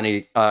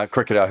Pakistani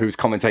cricketer who's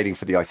commentating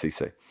for the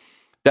ICC.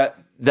 That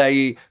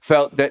they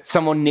felt that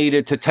someone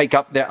needed to take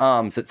up their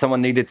arms, that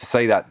someone needed to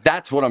say that.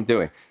 That's what I'm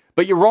doing.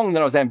 But you're wrong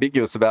that I was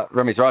ambiguous about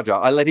Ramiz Raja.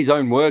 I let his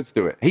own words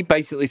do it. He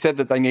basically said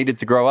that they needed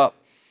to grow up.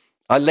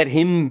 I let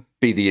him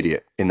be the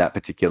idiot in that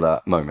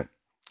particular moment,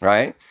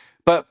 right?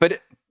 But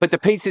the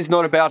piece is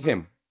not about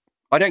him.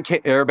 I don't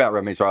care about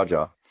Ramiz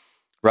Raja,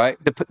 right?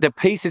 The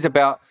piece is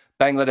about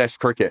Bangladesh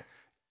cricket.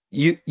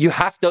 You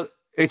have to.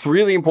 It's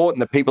really important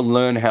that people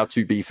learn how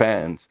to be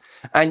fans,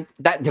 and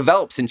that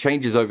develops and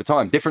changes over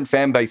time. Different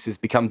fan bases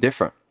become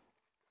different.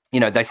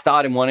 They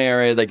start in one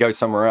area, they go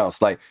somewhere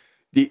else. Like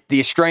the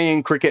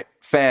Australian cricket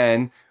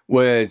fan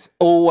was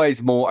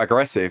always more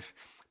aggressive,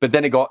 but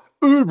then it got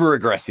uber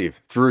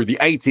aggressive through the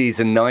 80s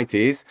and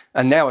 90s,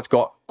 and now it's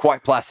got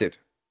quite placid.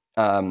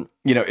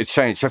 It's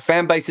changed. So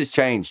fan bases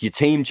change, your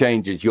team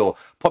changes, your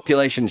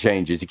population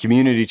changes, your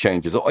community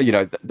changes.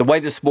 The way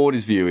the sport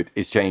is viewed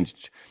is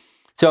changed.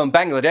 So in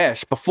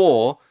Bangladesh,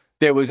 before,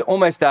 there was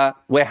almost a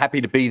we're happy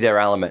to be there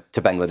element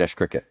to Bangladesh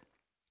cricket,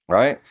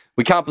 right?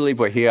 We can't believe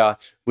we're here.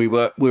 We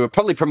were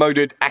probably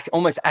promoted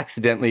almost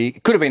accidentally.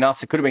 It could have been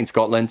us. It could have been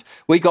Scotland.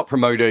 We got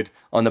promoted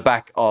on the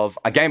back of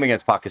a game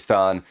against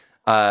Pakistan,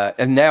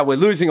 And now we're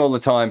losing all the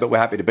time, but we're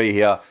happy to be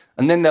here.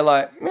 And then they're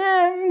like,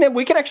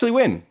 we can actually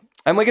win.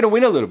 And we're going to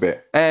win a little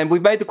bit. And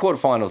we've made the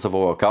quarterfinals of a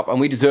World Cup, and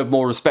we deserve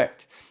more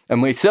respect.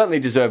 And we certainly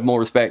deserve more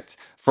respect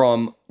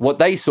from what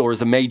they saw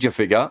as a major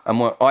figure and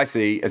what I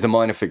see as a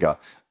minor figure,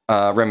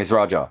 Ramiz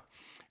Raja.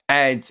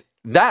 And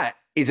that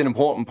is an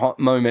important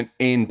moment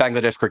in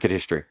Bangladesh cricket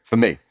history for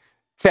me,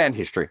 fan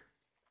history,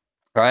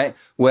 right?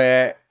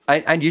 Where,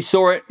 and you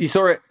saw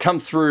it come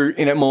through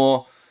in a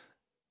more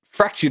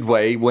fractured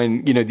way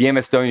when, the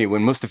MS Dhoni,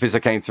 when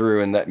Mustafiza came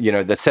through and that,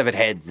 the severed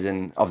heads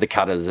and of the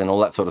cutters and all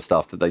that sort of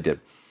stuff that they did.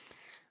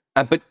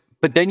 But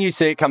then you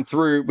see it come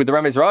through with the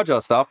Ramiz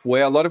Raja stuff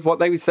where a lot of what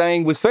they were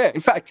saying was fair.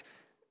 In fact,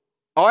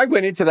 I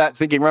went into that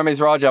thinking Ramiz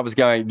Raja was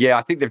going, yeah,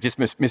 I think they've just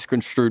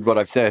misconstrued what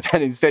I've said.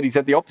 And instead he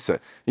said the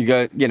opposite. You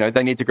go,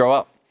 they need to grow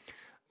up.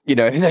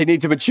 They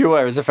need to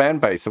mature as a fan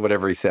base or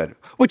whatever he said,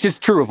 which is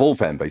true of all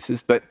fan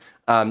bases. But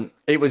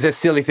it was a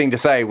silly thing to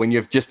say when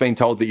you've just been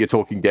told that you're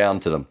talking down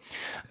to them.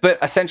 But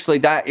essentially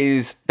that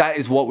is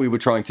what we were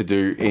trying to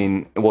do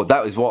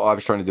that was what I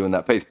was trying to do in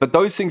that piece. But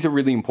those things are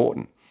really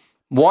important.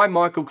 Why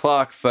Michael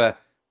Clarke for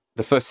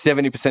the first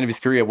 70% of his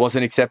career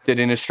wasn't accepted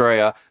in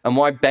Australia and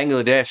why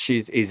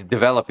Bangladesh is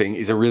developing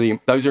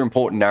those are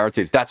important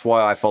narratives. That's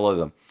why I follow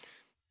them.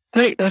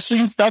 Right. So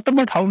you talked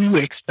about how you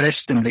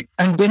express them,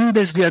 and then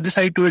there's the other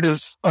side to it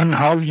is on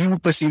how you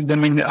perceive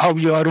them and how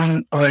your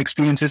own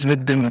experiences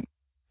with them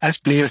as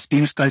players,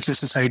 teams, culture,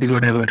 societies,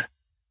 whatever.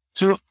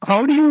 So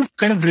how do you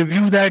kind of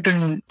review that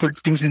and put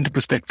things into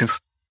perspective?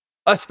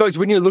 I suppose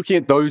when you're looking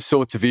at those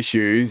sorts of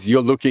issues,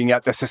 you're looking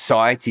at the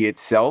society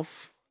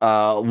itself.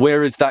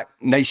 Where is that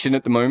nation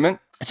at the moment?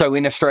 So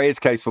in Australia's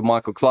case for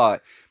Michael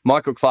Clarke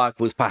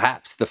was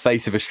perhaps the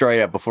face of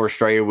Australia before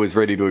Australia was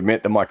ready to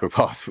admit that Michael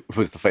Clarke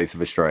was the face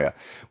of Australia.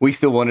 We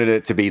still wanted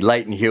it to be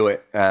Leighton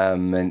Hewitt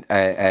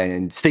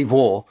and Steve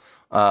Waugh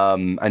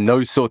and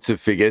those sorts of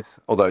figures,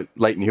 although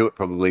Leighton Hewitt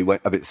probably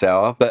went a bit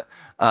sour, but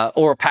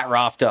or a Pat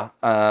Rafter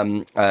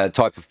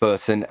type of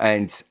person.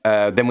 And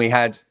then we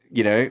had,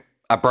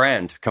 a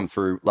brand come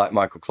through like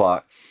Michael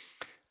Clarke.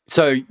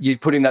 So you're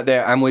putting that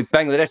there. And with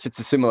Bangladesh, it's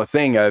a similar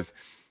thing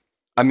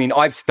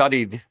I've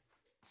studied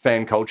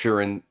fan culture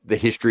and the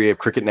history of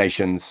cricket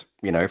nations,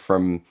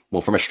 from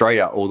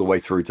Australia all the way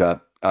through to,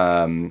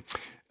 I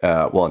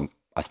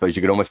suppose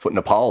you could almost put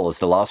Nepal as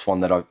the last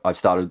one that I've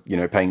started,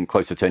 paying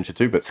close attention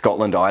to, but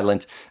Scotland,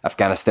 Ireland,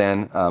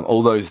 Afghanistan,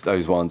 all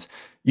those ones.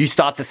 You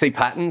start to see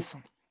patterns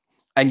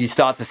and you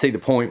start to see the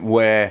point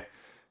where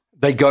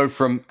they go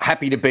from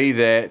happy to be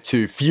there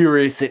to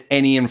furious at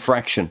any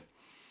infraction.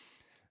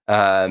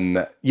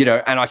 And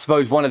I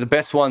suppose one of the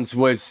best ones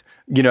was,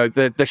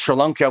 the Sri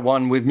Lanka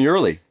one with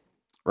Murali,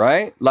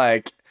 right?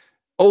 Like,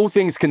 all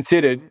things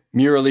considered,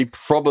 Murali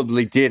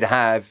probably did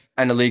have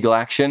an illegal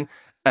action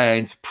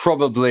and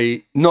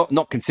probably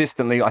not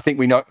consistently. I think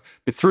we know,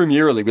 but through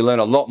Murali, we learn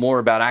a lot more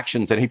about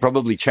actions and he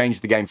probably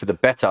changed the game for the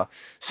better.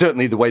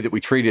 Certainly the way that we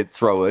treated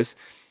throwers.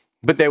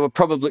 But there were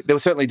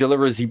certainly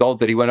deliverers he bowled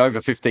that he went over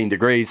 15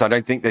 degrees. I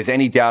don't think there's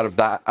any doubt of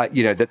that,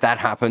 that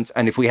happened.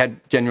 And if we had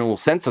general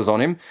sensors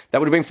on him, that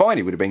would have been fine.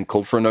 He would have been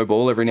called for a no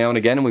ball every now and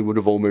again, and we would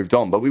have all moved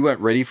on. But we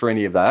weren't ready for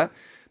any of that.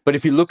 But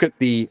if you look at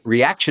the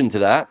reaction to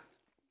that,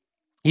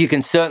 you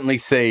can certainly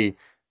see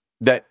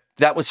that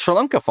was Sri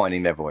Lanka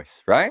finding their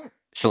voice, right?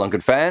 Sri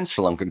Lankan fans,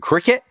 Sri Lankan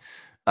cricket,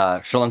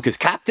 Sri Lanka's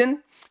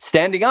captain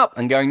standing up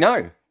and going,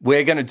 no,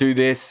 we're going to do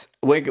this.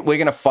 We're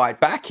going to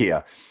fight back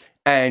here.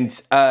 And,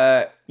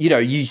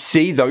 you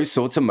see those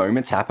sorts of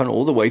moments happen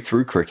all the way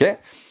through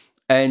cricket.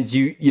 And,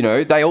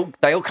 they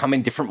all come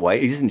in different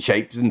ways and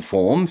shapes and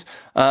forms.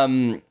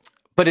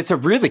 But it's a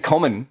really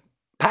common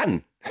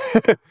pattern.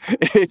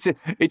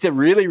 It's a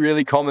really,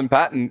 really common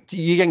pattern.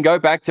 You can go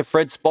back to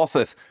Fred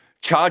Spofforth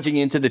charging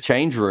into the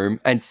change room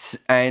and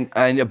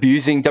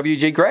abusing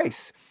WG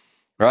Grace,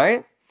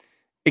 right?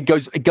 It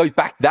goes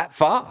back that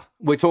far.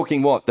 We're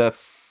talking the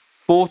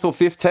fourth or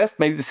fifth test,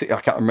 maybe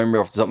I can't remember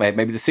off the top of my head,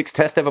 maybe the sixth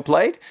test ever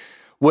played,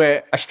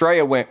 where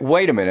Australia went,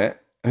 wait a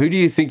minute, who do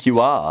you think you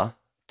are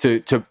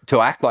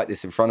to act like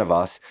this in front of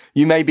us?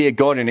 You may be a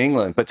god in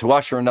England, but to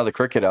us, you're another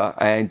cricketer,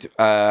 and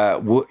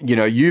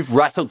you've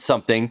rattled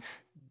something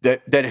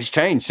that has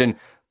changed. And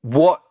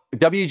what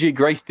WG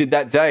Grace did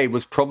that day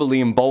was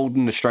probably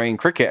emboldened Australian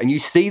cricket, and you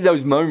see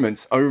those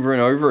moments over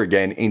and over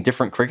again in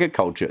different cricket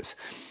cultures.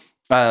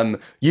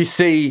 You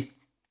see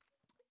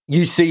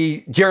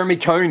Jeremy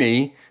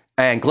Coney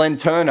and Glenn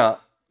Turner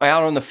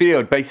out on the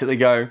field basically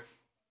go,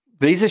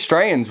 these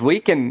Australians, we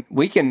can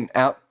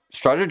out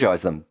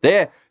strategize them.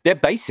 They're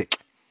basic.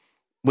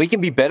 We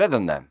can be better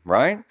than them,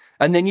 right?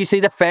 And then you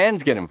see the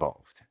fans get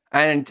involved.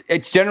 And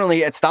it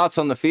starts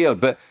on the field,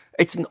 but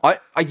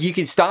you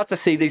can start to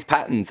see these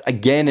patterns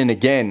again and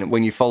again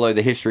when you follow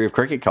the history of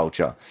cricket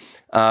culture.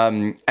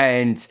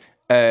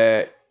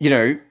 India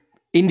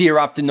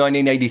after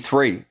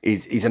 1983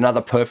 is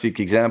another perfect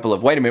example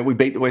of, wait a minute, we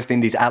beat the West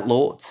Indies at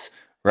Lords,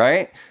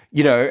 right?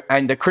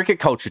 And the cricket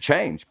culture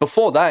changed.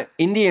 Before that,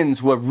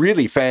 Indians were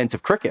really fans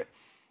of cricket.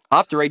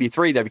 After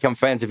 83, they become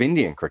fans of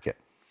Indian cricket.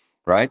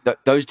 right?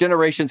 Those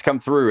generations come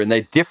through and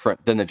they're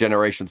different than the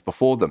generations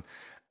before them.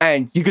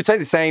 And you could say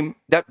the same,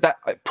 that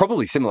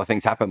probably similar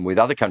things happen with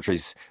other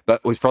countries,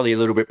 but was probably a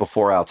little bit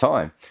before our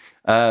time.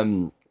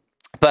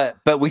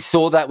 But we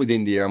saw that with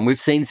India, and we've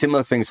seen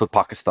similar things with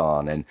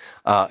Pakistan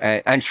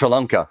and Sri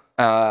Lanka.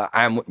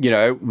 And, you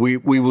know, we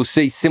will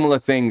see similar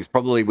things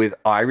probably with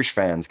Irish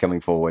fans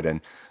coming forward and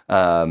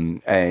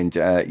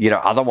you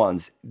know, other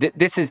ones.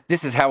 This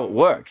is how it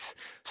works.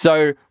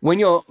 So when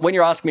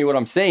you're asking me what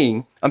I'm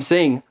seeing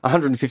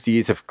 150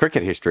 years of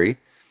cricket history.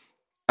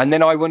 And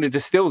then I want to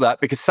distill that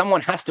because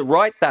someone has to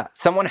write that.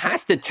 Someone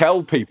has to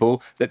tell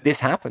people that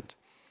this happened,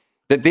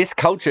 that this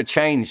culture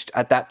changed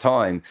at that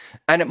time.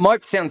 And it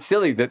might sound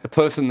silly that the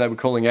person they were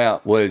calling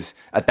out was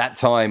at that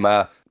time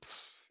a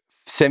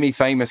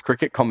semi-famous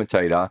cricket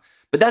commentator,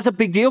 but that's a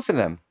big deal for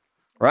them,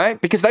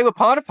 right? Because they were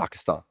part of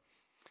Pakistan.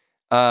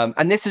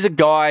 And this is a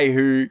guy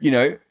who, you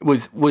know,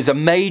 was a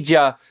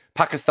major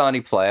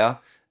Pakistani player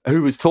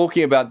who was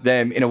talking about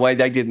them in a way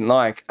they didn't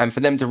like, and for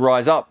them to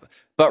rise up.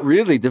 But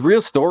really, the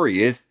real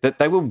story is that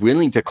they were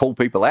willing to call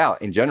people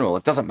out in general.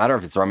 It doesn't matter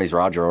if it's Ramiz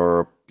Raja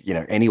or, you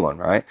know, anyone,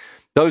 right?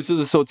 Those are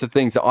the sorts of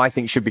things that I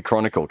think should be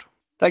chronicled.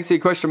 Thanks for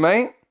your question,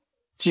 mate.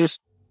 Cheers.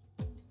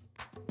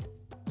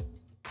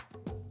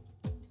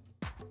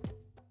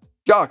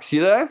 Jocks,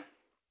 you there?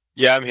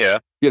 Yeah, I'm here.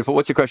 Beautiful.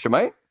 What's your question,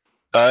 mate?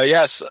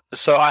 Yes.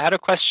 So I had a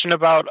question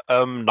about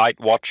Night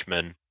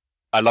Watchman.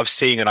 I love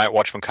seeing a Night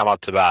Watchman come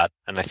out to bat,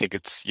 and I think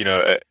it's, you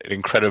know, an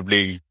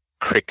incredibly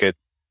cricket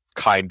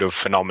kind of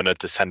phenomena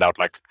to send out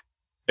like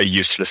a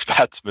useless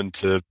batsman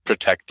to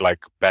protect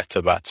like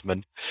better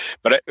batsmen.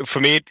 But for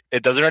me,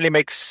 it doesn't really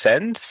make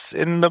sense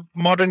in the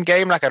modern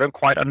game. Like, I don't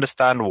quite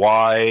understand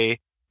why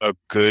a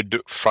good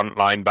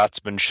frontline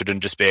batsman shouldn't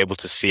just be able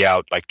to see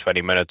out like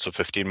 20 minutes or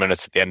 15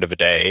 minutes at the end of a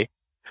day.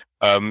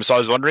 So I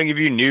was wondering if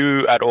you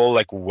knew at all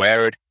like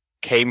where it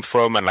came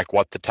from and like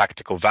what the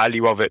tactical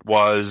value of it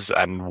was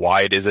and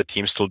why it is that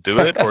teams still do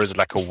it, or is it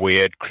like a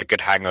weird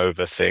cricket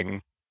hangover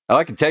thing?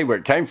 I can tell you where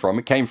it came from.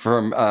 It came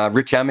from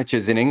rich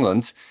amateurs in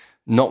England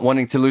not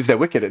wanting to lose their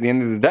wicket at the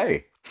end of the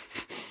day.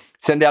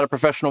 Send out a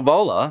professional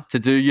bowler to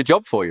do your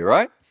job for you,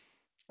 right?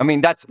 I mean,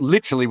 that's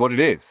literally what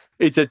it is.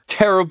 It's a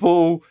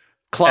terrible,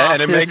 classist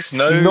and it makes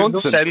no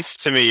nonsense. sense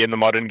to me in the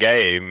modern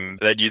game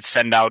that you'd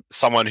send out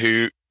someone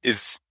who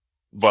is,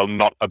 well,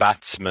 not a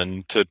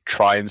batsman to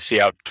try and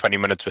see out 20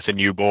 minutes with a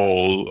new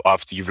ball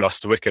after you've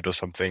lost a wicket or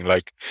something.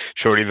 Like,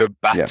 surely the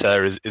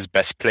batter is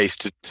best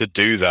placed to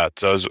do that.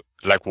 So I was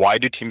like, why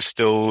do teams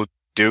still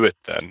do it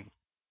then?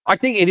 I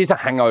think it is a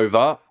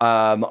hangover.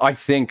 I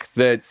think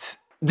that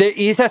there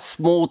is a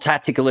small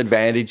tactical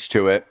advantage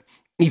to it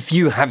if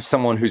you have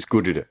someone who's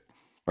good at it,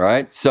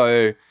 right?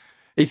 So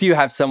if you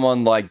have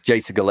someone like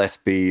Jason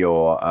Gillespie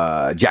or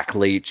Jack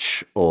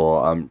Leach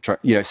or,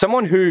 you know,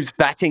 someone whose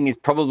batting is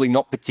probably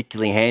not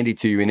particularly handy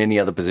to you in any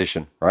other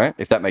position, right?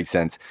 If that makes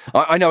sense.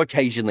 I know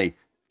occasionally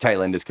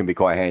tailenders can be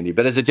quite handy,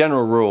 but as a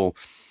general rule,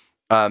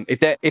 if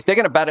they're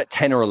going to bat at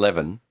 10 or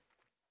 11,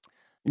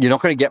 you're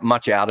not going to get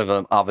much out of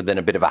them other than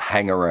a bit of a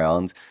hang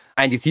around.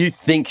 And if you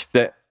think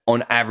that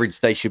on average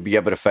they should be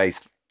able to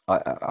face, I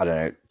don't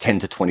know, 10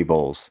 to 20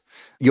 balls,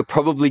 you're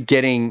probably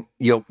getting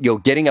you're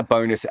getting a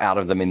bonus out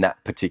of them in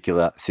that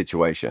particular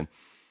situation.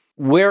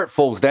 Where it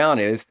falls down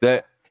is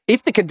that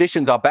if the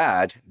conditions are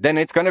bad, then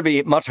it's going to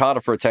be much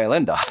harder for a tail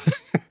ender,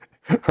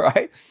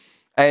 right?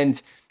 And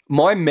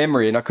my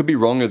memory, and I could be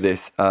wrong with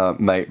this,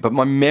 mate, but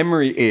my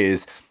memory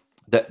is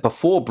that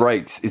before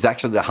breaks is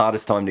actually the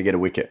hardest time to get a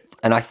wicket.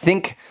 And I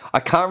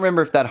can't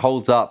remember if that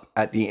holds up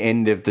at the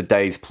end of the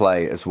day's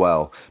play as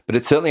well, but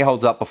it certainly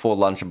holds up before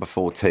lunch and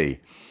before tea.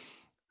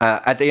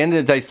 At the end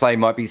of the day's play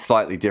might be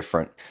slightly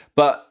different,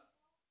 but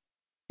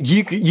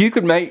you could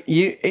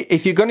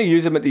if you're going to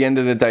use them at the end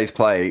of the day's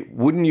play,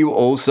 wouldn't you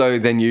also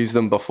then use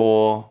them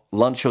before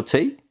lunch or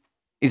tea?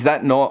 Is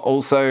that not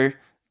also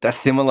a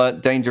similar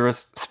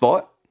dangerous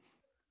spot?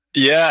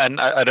 Yeah, and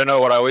I don't know,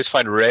 what I always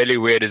find really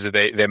weird is that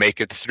they make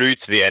it through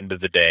to the end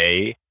of the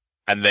day,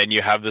 and then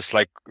you have this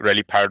like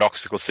really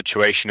paradoxical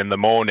situation in the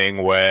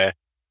morning where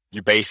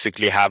you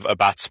basically have a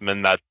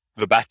batsman that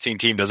the batting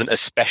team doesn't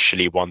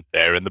especially want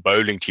there, and the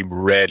bowling team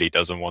rarely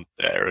doesn't want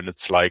there. And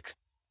it's like,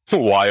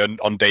 why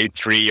on day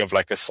 3 of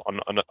like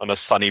on a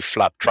sunny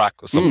flat track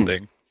or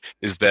something,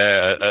 is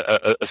there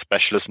a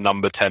specialist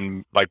number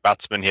 10 like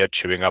batsman here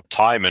chewing up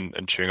time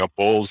and chewing up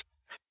balls?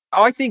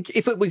 I think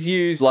if it was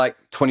used like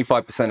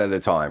 25% of the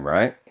time,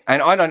 right?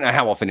 And I don't know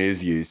how often it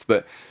is used,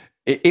 but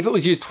if it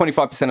was used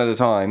 25% of the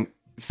time,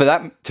 for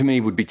that to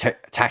me would be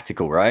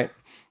tactical, right?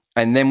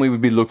 And then we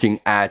would be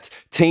looking at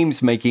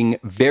teams making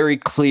very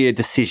clear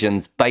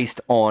decisions based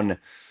on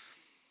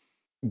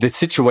the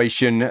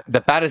situation,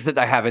 the batters that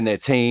they have in their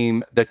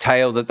team, the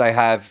tail that they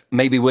have,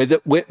 maybe what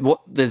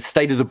the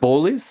state of the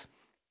ball is.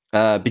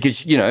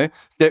 Because, you know,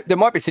 there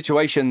might be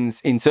situations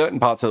in certain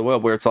parts of the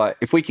world where it's like,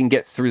 if we can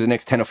get through the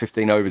next 10 or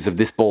 15 overs of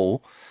this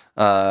ball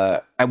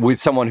and with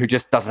someone who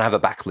just doesn't have a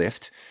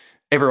backlift,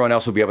 everyone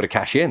else will be able to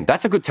cash in.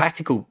 That's a good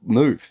tactical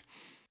move.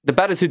 The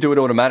batters who do it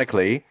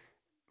automatically,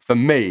 for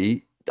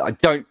me, I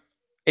don't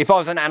if I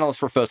was an analyst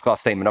for a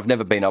first-class team, and I've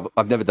never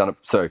done it,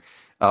 so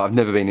I've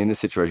never been in this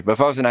situation, but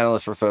if I was an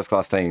analyst for a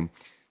first-class team,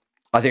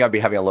 I think I'd be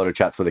having a lot of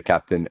chats with the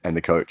captain and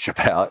the coach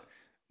about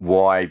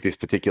why this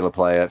particular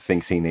player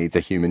thinks he needs a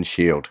human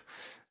shield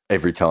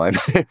every time,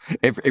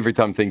 every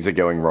time things are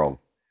going wrong.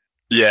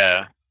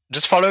 Yeah.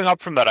 Just following up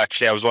from that,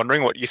 actually, I was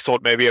wondering what you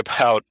thought maybe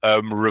about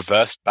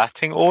reversed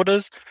batting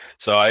orders.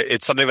 So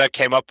it's something that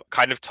came up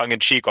kind of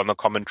tongue-in-cheek on the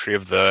commentary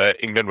of the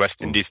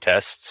England-West Indies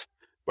tests,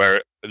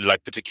 where,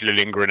 like,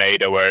 particularly in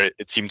Grenada, where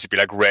it seemed to be,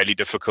 like, really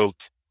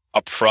difficult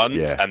up front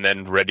and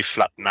then really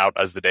flatten out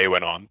as the day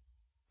went on.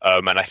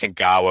 And I think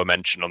Gower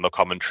mentioned on the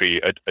commentary,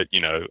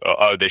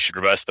 they should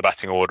reverse the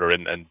batting order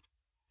and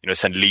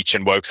send Leach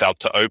and Wokes out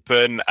to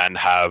open and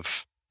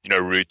have,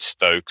 Root,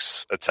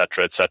 Stokes,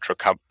 etc.,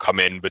 come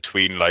in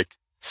between like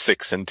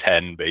 6 and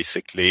 10,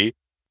 basically.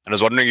 And I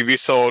was wondering if you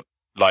thought,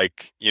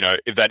 like,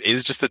 if that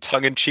is just a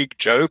tongue-in-cheek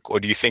joke, or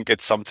do you think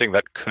it's something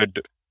that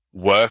could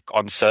work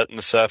on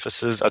certain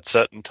surfaces at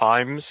certain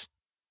times?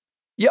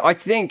 Yeah, I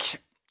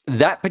think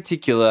that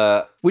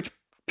particular... Which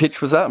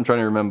pitch was that? I'm trying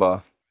to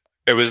remember.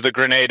 It was the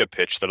Grenada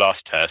pitch, the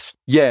last test.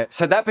 Yeah,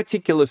 so that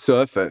particular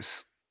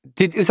surface,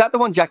 is that the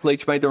one Jack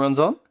Leach made the runs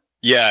on?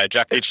 Yeah,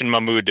 Jack Leach and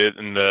Mahmood did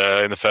in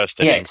the first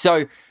inning. Yeah,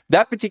 so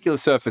that particular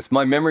surface,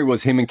 my memory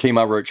was him and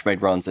Kemar Roach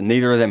made runs, and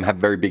neither of them have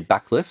very big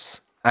backlifts.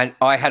 And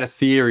I had a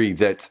theory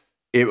that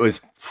it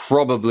was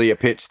probably a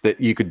pitch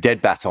that you could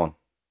dead bat on,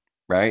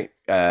 right?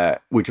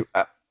 Which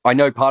I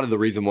know part of the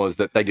reason was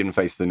that they didn't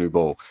face the new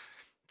ball.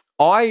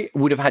 I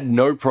would have had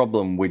no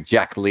problem with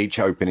Jack Leach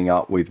opening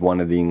up with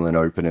one of the England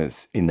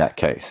openers in that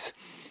case,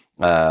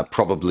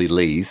 probably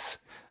Lees,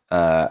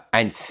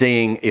 and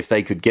seeing if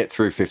they could get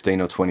through 15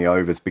 or 20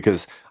 overs,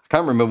 because I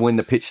can't remember when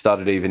the pitch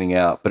started evening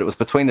out, but it was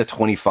between the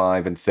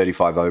 25 and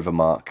 35 over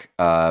mark,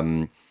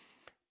 where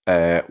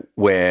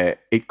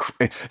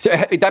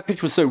that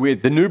pitch was so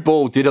weird. The new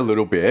ball did a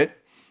little bit,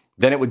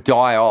 then it would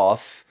die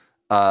off,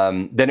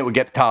 then it would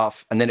get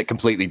tough, and then it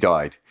completely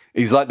died.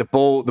 He's like the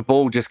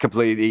ball just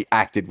completely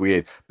acted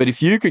weird. But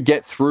if you could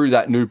get through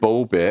that new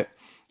ball bit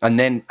and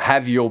then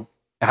have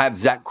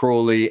Zach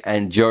Crawley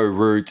and Joe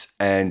Root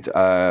and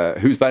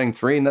who's batting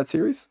 3 in that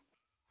series?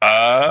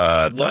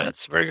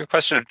 That's a very good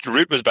question.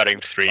 Root was batting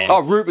 3.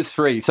 Oh, Root was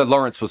 3. So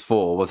Lawrence was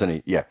 4, wasn't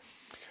he? Yeah.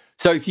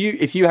 So if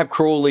you have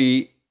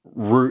Crawley,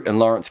 Root, and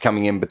Lawrence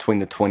coming in between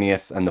the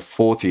 20th and the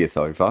 40th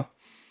over,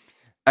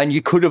 and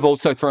you could have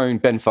also thrown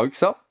Ben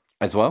Foakes up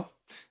as well.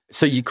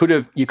 So you could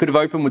have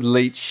opened with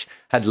Leach,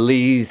 had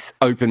Lees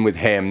open with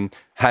him,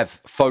 have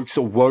Foakes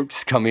or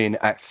Wokes come in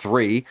at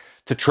 3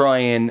 to try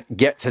and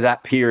get to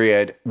that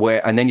period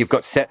where, and then you've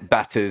got set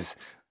batters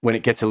when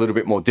it gets a little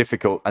bit more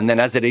difficult. And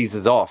then as it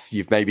eases off,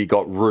 you've maybe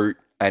got Root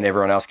and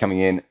everyone else coming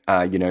in,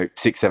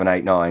 6, 7,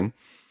 8, 9.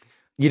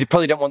 You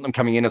probably don't want them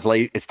coming in as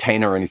late as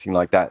 10 or anything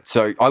like that.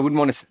 So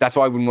that's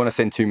why I wouldn't want to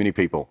send too many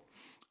people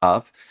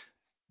up.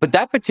 But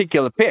that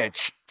particular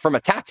pitch, from a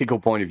tactical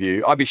point of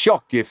view, I'd be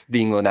shocked if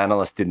the England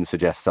analyst didn't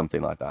suggest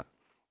something like that.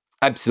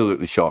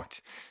 Absolutely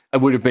shocked. It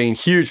would have been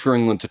huge for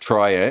England to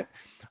try it.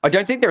 I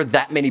don't think there are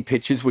that many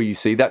pitches where you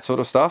see that sort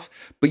of stuff,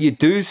 but you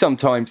do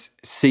sometimes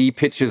see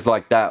pitches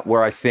like that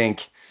where I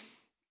think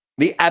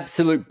the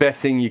absolute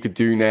best thing you could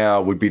do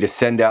now would be to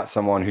send out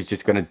someone who's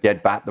just going to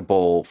dead bat the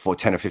ball for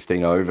 10 or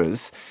 15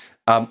 overs.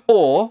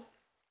 Or,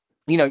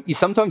 you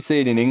sometimes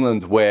see it in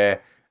England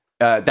where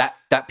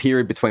that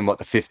period between the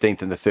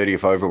 15th and the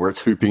 30th over where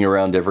it's hooping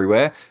around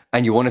everywhere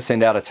and you want to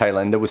send out a tail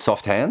ender with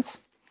soft hands.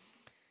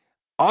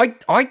 I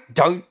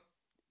don't,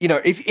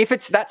 if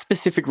it's that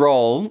specific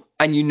role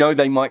and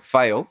they might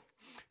fail,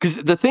 because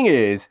the thing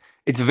is,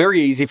 it's very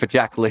easy for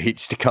Jack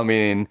Leach to come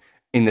in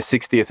the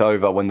 60th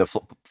over when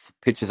the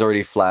pitch is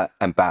already flat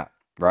and bat,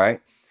 right?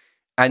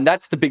 And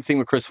that's the big thing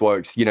with Chris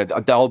Wokes,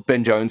 the old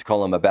Ben Jones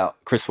column about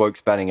Chris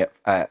Wokes batting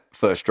at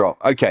first drop.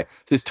 Okay, so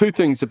there's 2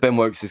 things that Chris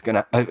Wokes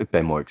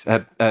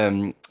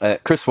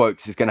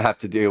is going to have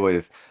to deal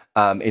with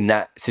in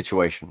that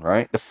situation,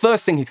 right? The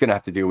first thing he's going to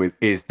have to deal with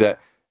is that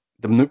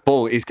the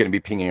ball is going to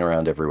be pinging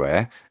around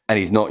everywhere, and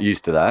he's not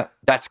used to that.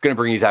 That's going to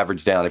bring his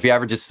average down. If he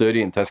averages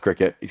 30 in Test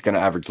cricket, he's going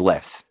to average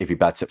less if he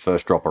bats at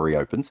first drop or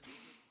reopens.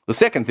 The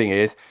second thing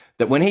is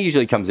that when he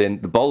usually comes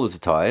in, the bowlers are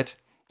tired,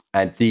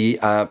 and the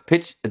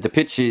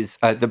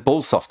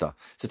ball's softer,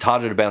 so it's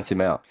harder to bounce him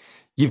out.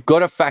 You've got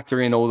to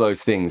factor in all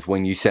those things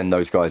when you send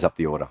those guys up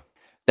the order.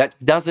 That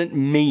doesn't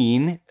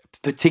mean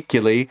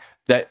particularly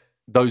that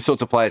those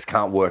sorts of players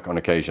can't work on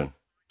occasion.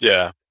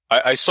 Yeah.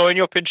 I saw in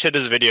your pinch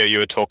hitters video you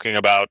were talking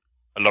about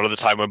a lot of the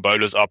time when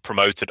bowlers are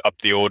promoted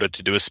up the order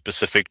to do a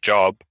specific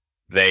job,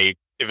 they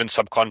even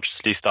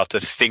subconsciously start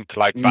to think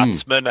like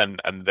batsmen and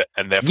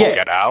therefore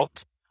get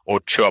out or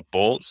chew up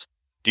balls.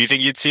 Do you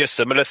think you'd see a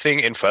similar thing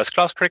in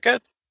first-class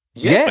cricket?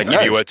 Yeah.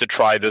 If you were to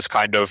try this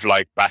kind of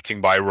like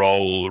batting by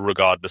role,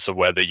 regardless of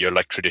whether you're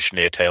like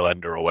traditionally a tail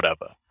ender or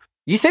whatever?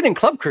 You see it in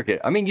club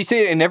cricket. I mean, you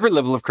see it in every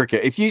level of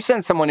cricket. If you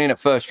send someone in at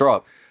first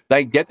drop,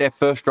 they get their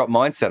first drop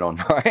mindset on,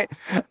 right?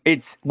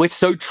 We're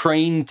so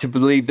trained to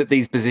believe that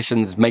these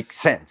positions make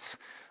sense.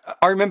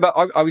 I remember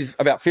I was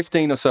about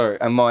 15 or so,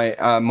 and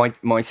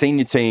my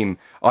senior team,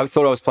 I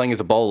thought I was playing as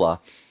a bowler,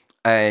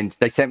 and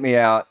they sent me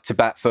out to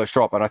bat first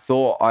drop, and I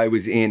thought I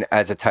was in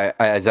as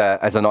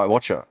a night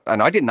watcher,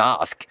 and I didn't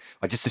ask.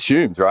 I just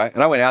assumed, right?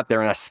 And I went out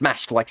there and I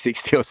smashed like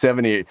 60 or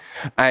 70.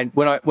 And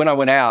when I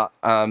went out,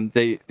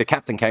 the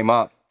captain came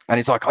up and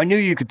he's like, "I knew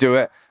you could do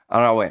it."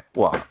 And I went,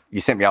 "Well,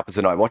 you sent me up as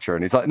a night watcher."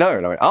 And he's like, "No."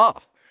 And I went,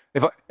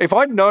 If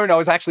I'd known I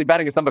was actually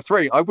batting as number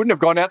 3, I wouldn't have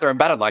gone out there and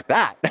batted like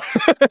that.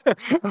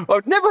 I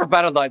would never have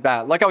batted like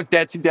that. Like I was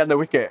dancing down the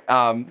wicket,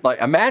 like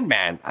a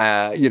madman,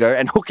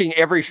 and hooking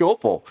every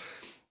short ball.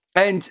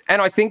 And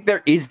I think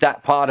there is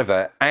that part of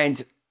it.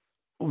 And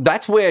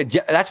that's where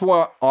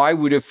I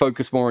would have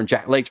focused more on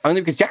Jack Leach, only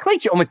because Jack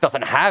Leach almost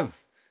doesn't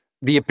have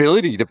the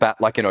ability to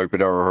bat like an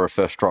opener or a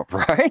first drop,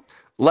 right?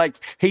 Like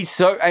he's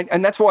so,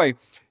 and that's why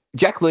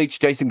Jack Leach,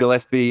 Jason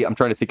Gillespie, I'm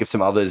trying to think of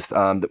some others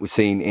that we've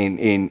seen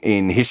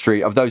in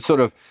history of those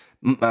sort of,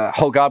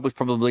 Holgard was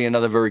probably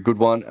another very good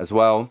one as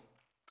well.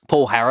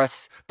 Paul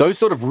Harris, those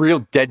sort of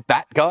real dead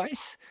bat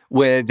guys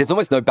where there's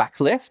almost no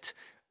back left,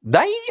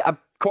 they are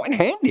quite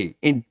handy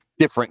in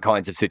different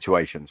kinds of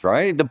situations,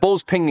 right? The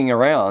ball's pinging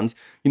around,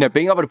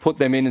 being able to put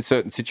them in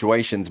certain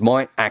situations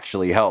might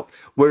actually help.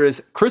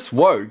 Whereas Chris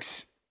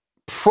Wokes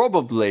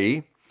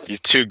probably... He's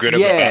too good of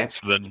a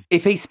batsman.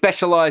 If he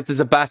specialised as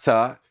a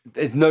batter,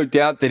 there's no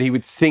doubt that he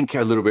would think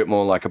a little bit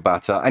more like a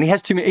batter, and he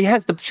has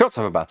the shots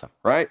of a batter,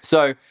 right?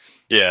 So,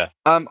 yeah,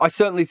 I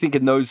certainly think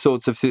in those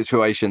sorts of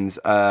situations,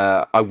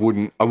 I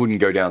wouldn't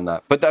go down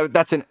that. But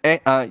that's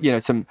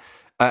some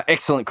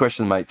excellent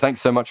question, mate.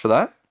 Thanks so much for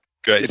that.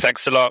 Great,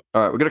 thanks a lot.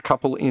 All right, we've got a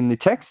couple in the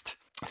text.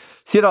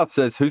 Siddharth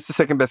says, "Who's the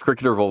second best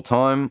cricketer of all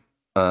time?"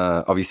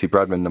 Obviously,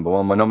 Bradman number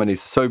 1. My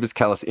nominees are Sobers,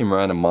 Kallis,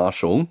 Imran, and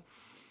Marshall.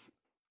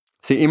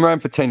 See,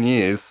 Imran for 10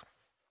 years,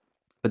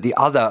 but the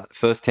other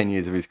first 10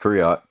 years of his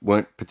career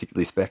weren't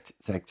particularly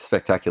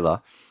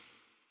spectacular.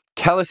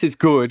 Kallis is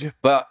good,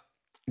 but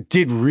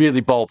did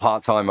really bowl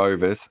part-time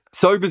overs.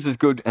 Sobers is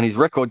good, and his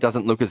record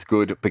doesn't look as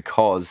good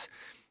because...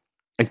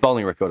 His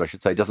bowling record, I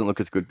should say, doesn't look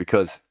as good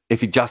because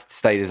if he just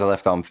stayed as a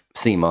left-arm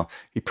seamer,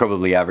 he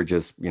probably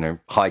averages,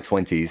 high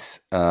 20s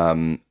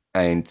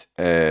and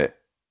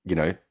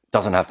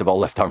doesn't have to bowl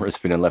left-arm wrist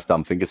spin and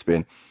left-arm finger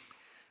spin.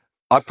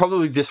 I'd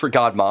probably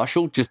disregard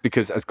Marshall just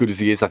because, as good as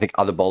he is, I think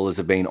other bowlers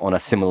have been on a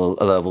similar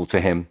level to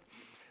him.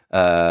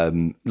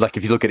 Like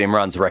if you look at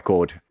Imran's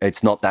record,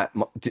 it's not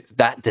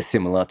that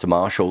dissimilar to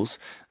Marshall's,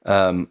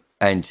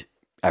 and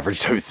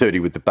averaged over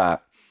 30 with the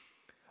bat.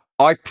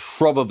 I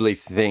probably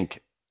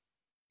think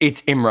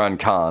it's Imran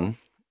Khan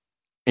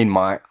in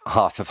my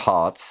heart of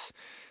hearts,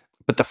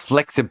 but the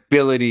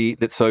flexibility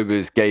that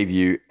Sobers gave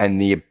you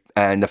and the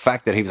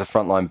fact that he was a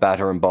frontline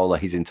batter and bowler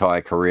his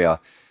entire career.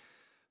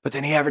 But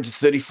then he averages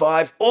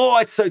 35. Oh,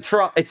 it's so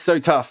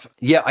tough.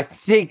 Yeah, I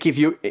think if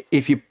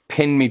you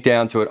pin me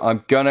down to it,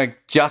 I'm gonna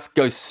just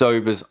go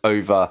Sobers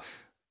over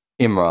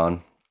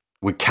Imran,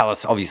 with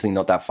Kallis obviously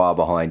not that far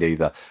behind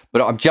either.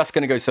 But I'm just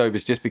gonna go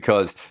Sobers just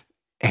because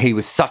he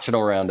was such an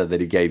all-rounder that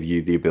he gave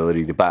you the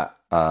ability to bat,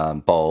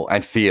 bowl,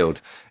 and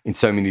field in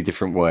so many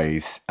different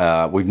ways.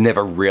 We've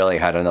never really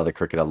had another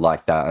cricketer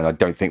like that, and I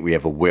don't think we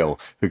ever will,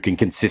 who can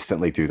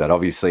consistently do that.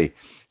 Obviously,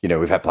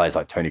 we've had players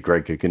like Tony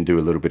Greig who can do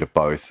a little bit of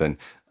both, and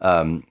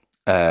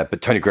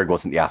but Tony Greig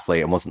wasn't the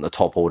athlete and wasn't the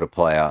top order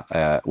player,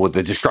 or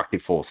the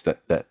destructive force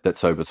that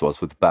Sobers was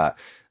with the bat,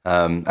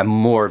 and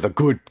more of a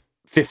good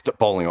fifth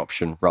bowling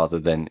option rather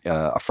than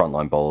a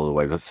frontline bowler the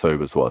way that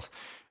Sobers was.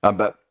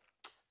 But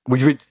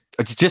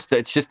it's just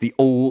the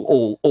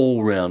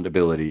all round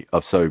ability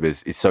of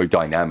Sobers is so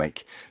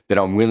dynamic that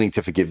I'm willing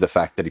to forgive the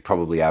fact that he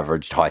probably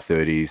averaged high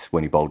 30s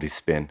when he bowled his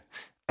spin,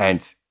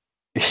 and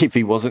if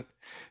he wasn't.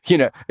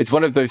 It's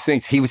one of those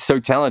things. He was so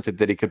talented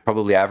that he could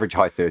probably average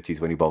high 30s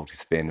when he bowled his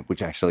spin,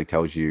 which actually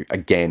tells you,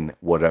 again,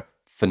 what a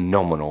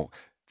phenomenal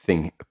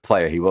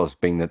player he was,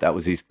 being that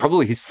was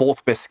probably his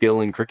fourth best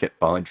skill in cricket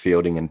behind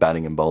fielding and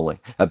batting and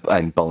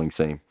bowling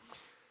seam.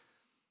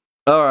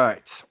 All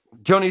right.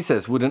 Johnny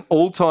says, would an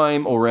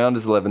all-time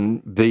all-rounders 11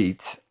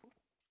 beat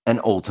an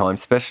all-time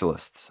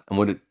specialists? And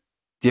would it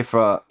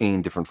differ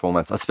in different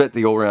formats? I expect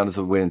the all-rounders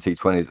would win in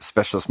T20. The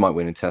specialists might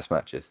win in test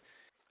matches.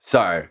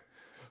 So...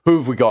 who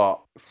have we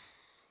got?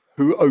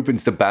 Who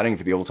opens the batting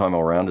for the all-time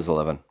all-rounders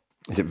 11?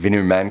 Is it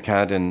Vinu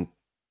Mankad and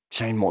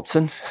Shane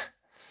Watson?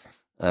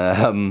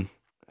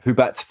 Who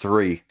bats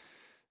 3?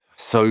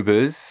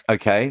 Sobers.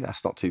 Okay,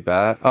 that's not too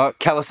bad.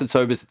 Kallis and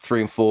Sobers at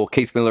 3 and 4.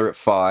 Keith Miller at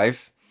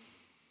 5.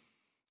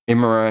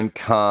 Imran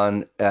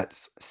Khan at...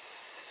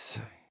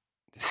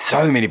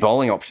 so many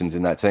bowling options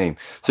in that team.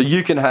 So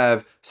you can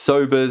have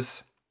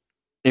Sobers,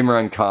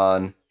 Imran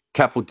Khan,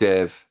 Kapil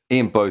Dev,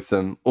 Ian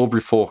Botham,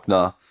 Aubrey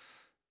Faulkner,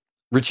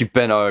 Richie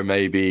Benaud,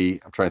 maybe.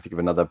 I'm trying to think of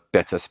another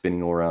better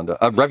spinning all-rounder.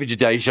 Ravi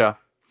Jadeja.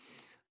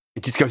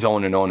 It just goes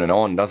on and on and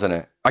on, doesn't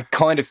it? I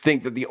kind of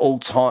think that the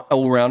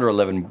all-rounder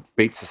 11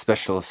 beats the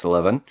specialist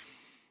 11,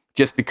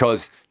 just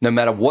because no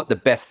matter what the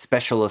best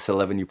specialist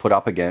 11 you put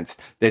up against,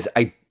 there's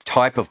a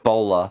type of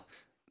bowler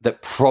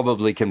that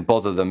probably can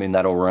bother them in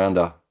that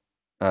all-rounder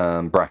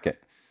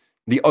bracket.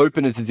 The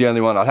openers is the only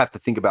one I'd have to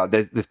think about.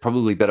 There's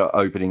probably better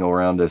opening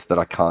all-rounders that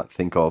I can't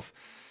think of.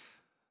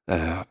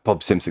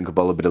 Bob Simpson could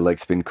bowl a bit of leg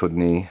spin,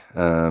 couldn't he?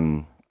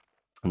 I'm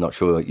not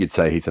sure you'd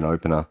say he's an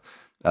opener.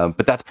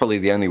 But that's probably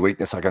the only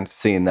weakness I can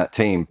see in that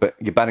team. But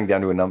you're batting down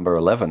to a number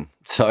 11.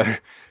 So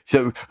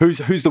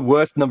who's the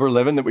worst number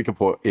 11 that we could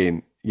put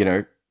in?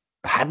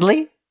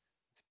 Hadley?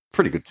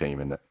 Pretty good team,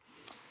 isn't it?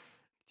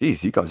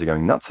 Geez, you guys are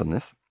going nuts on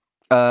this.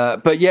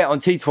 But yeah, on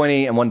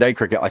T20 and one-day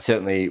cricket, I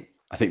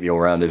think the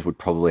all-rounders would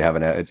probably have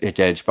an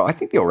edge. But I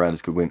think the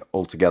all-rounders could win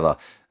altogether.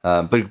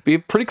 But it'd be a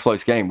pretty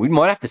close game. It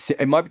might be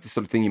the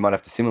sort of thing you might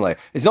have to simulate.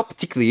 It's not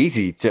particularly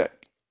easy to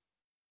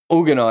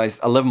organise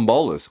 11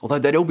 bowlers, although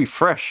they'd all be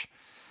fresh.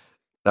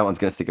 That one's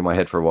going to stick in my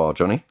head for a while,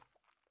 Johnny.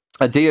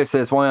 Dio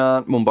says, why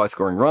aren't Mumbai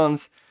scoring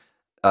runs?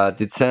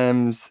 Did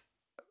Sam's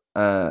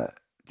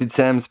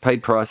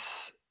paid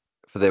price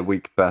for their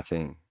weak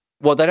batting?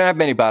 Well, they don't have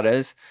many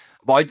batters,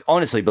 but I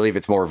honestly believe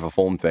it's more of a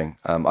form thing.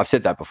 I've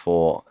said that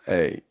before.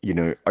 I'd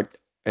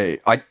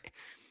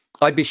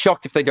be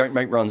shocked if they don't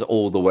make runs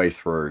all the way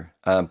through.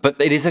 But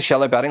it is a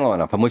shallow batting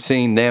lineup, and we've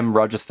seen them,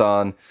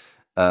 Rajasthan,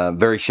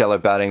 very shallow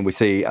batting. We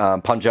see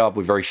Punjab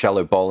with very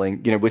shallow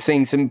bowling. We're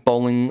seeing some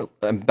bowling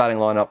and batting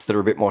lineups that are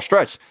a bit more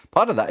stretched.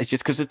 Part of that is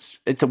just because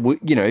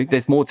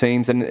there's more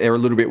teams and they're a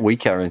little bit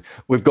weaker, and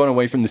we've gone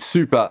away from the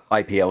super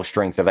IPL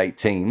strength of 8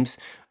 teams,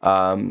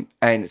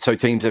 and so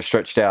teams have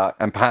stretched out.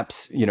 And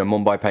perhaps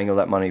Mumbai paying all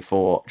that money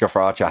for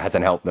Jofra Archer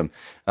hasn't helped them.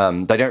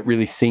 They don't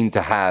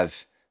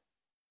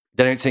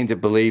seem to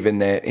believe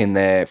in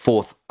their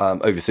fourth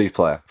overseas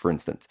player, for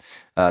instance.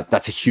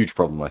 That's a huge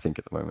problem, I think,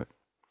 at the moment.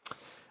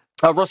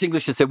 Ross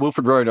English has said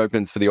Wilfred Road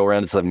opens for the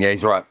all-rounders 11. Yeah,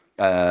 he's right.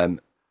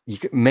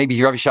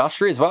 Maybe Ravi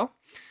Shastri as well.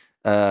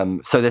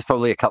 So there's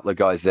probably a couple of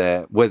guys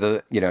there.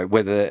 Whether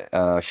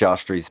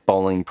Shastri's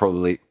bowling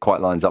probably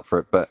quite lines up for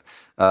it, but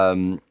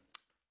and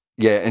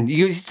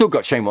you still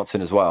got Shane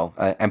Watson as well,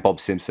 and Bob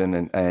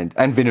Simpson and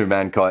Vinu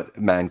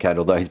Mankad,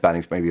 although his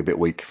batting's maybe a bit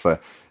weak for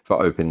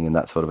opening in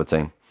that sort of a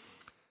team.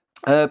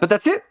 But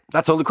that's it.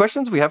 That's all the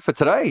questions we have for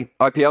today.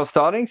 IPL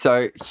starting,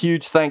 so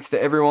huge thanks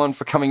to everyone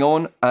for coming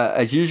on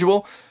as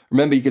usual.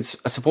 Remember, you can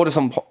support us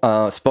on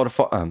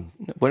Spotify.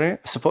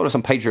 Support us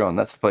on Patreon.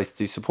 That's the place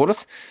to support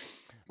us.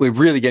 We're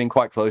really getting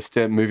quite close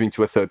to moving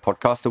to a third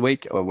podcast a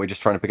week. We're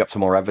just trying to pick up some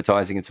more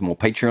advertising and some more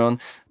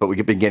Patreon. But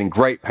we've been getting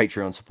great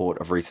Patreon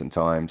support of recent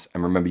times.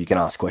 And remember, you can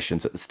ask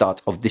questions at the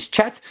start of this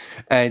chat.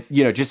 And,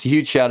 just a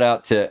huge shout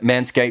out to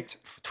Manscaped.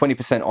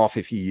 20% off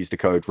if you use the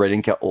code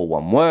RedInker, all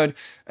one word.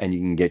 And you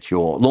can get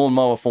your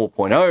Lawnmower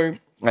 4.0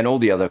 and all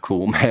the other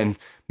cool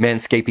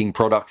manscaping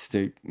products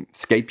to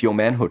scape your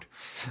manhood.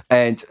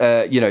 And,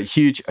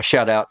 huge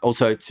shout out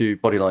also to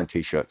Bodyline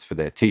T-shirts for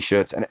their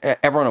T-shirts and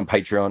everyone on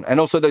Patreon,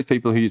 and also those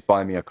people who use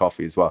Buy Me a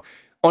Coffee as well.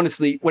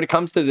 Honestly, when it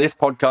comes to this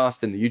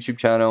podcast and the YouTube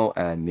channel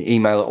and the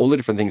email, all the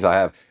different things I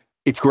have,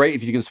 it's great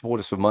if you can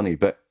support us with money,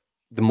 but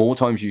the more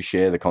times you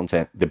share the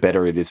content, the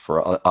better it is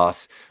for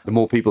us. The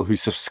more people who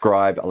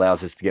subscribe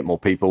allows us to get more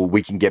people.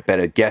 We can get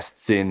better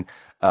guests in.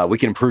 We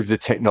can improve the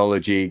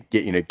technology,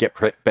 get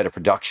better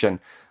production.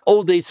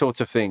 All these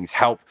sorts of things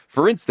help.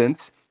 For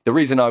instance, the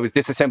reason I was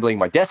disassembling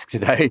my desk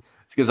today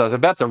is because I was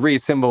about to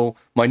reassemble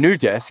my new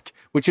desk,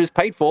 which is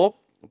paid for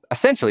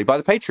essentially by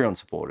the Patreon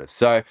supporters.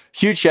 So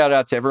huge shout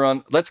out to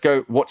everyone. Let's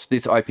go watch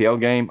this IPL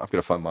game. I've got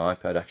to find my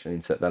iPad actually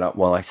and set that up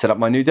while I set up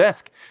my new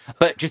desk.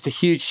 But just a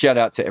huge shout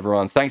out to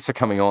everyone. Thanks for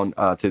coming on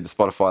to the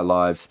Spotify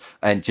Lives.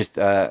 And just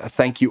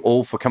thank you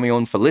all for coming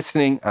on, for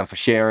listening and for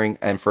sharing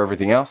and for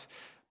everything else.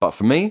 But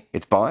for me,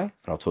 it's bye, and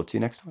I'll talk to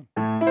you next time.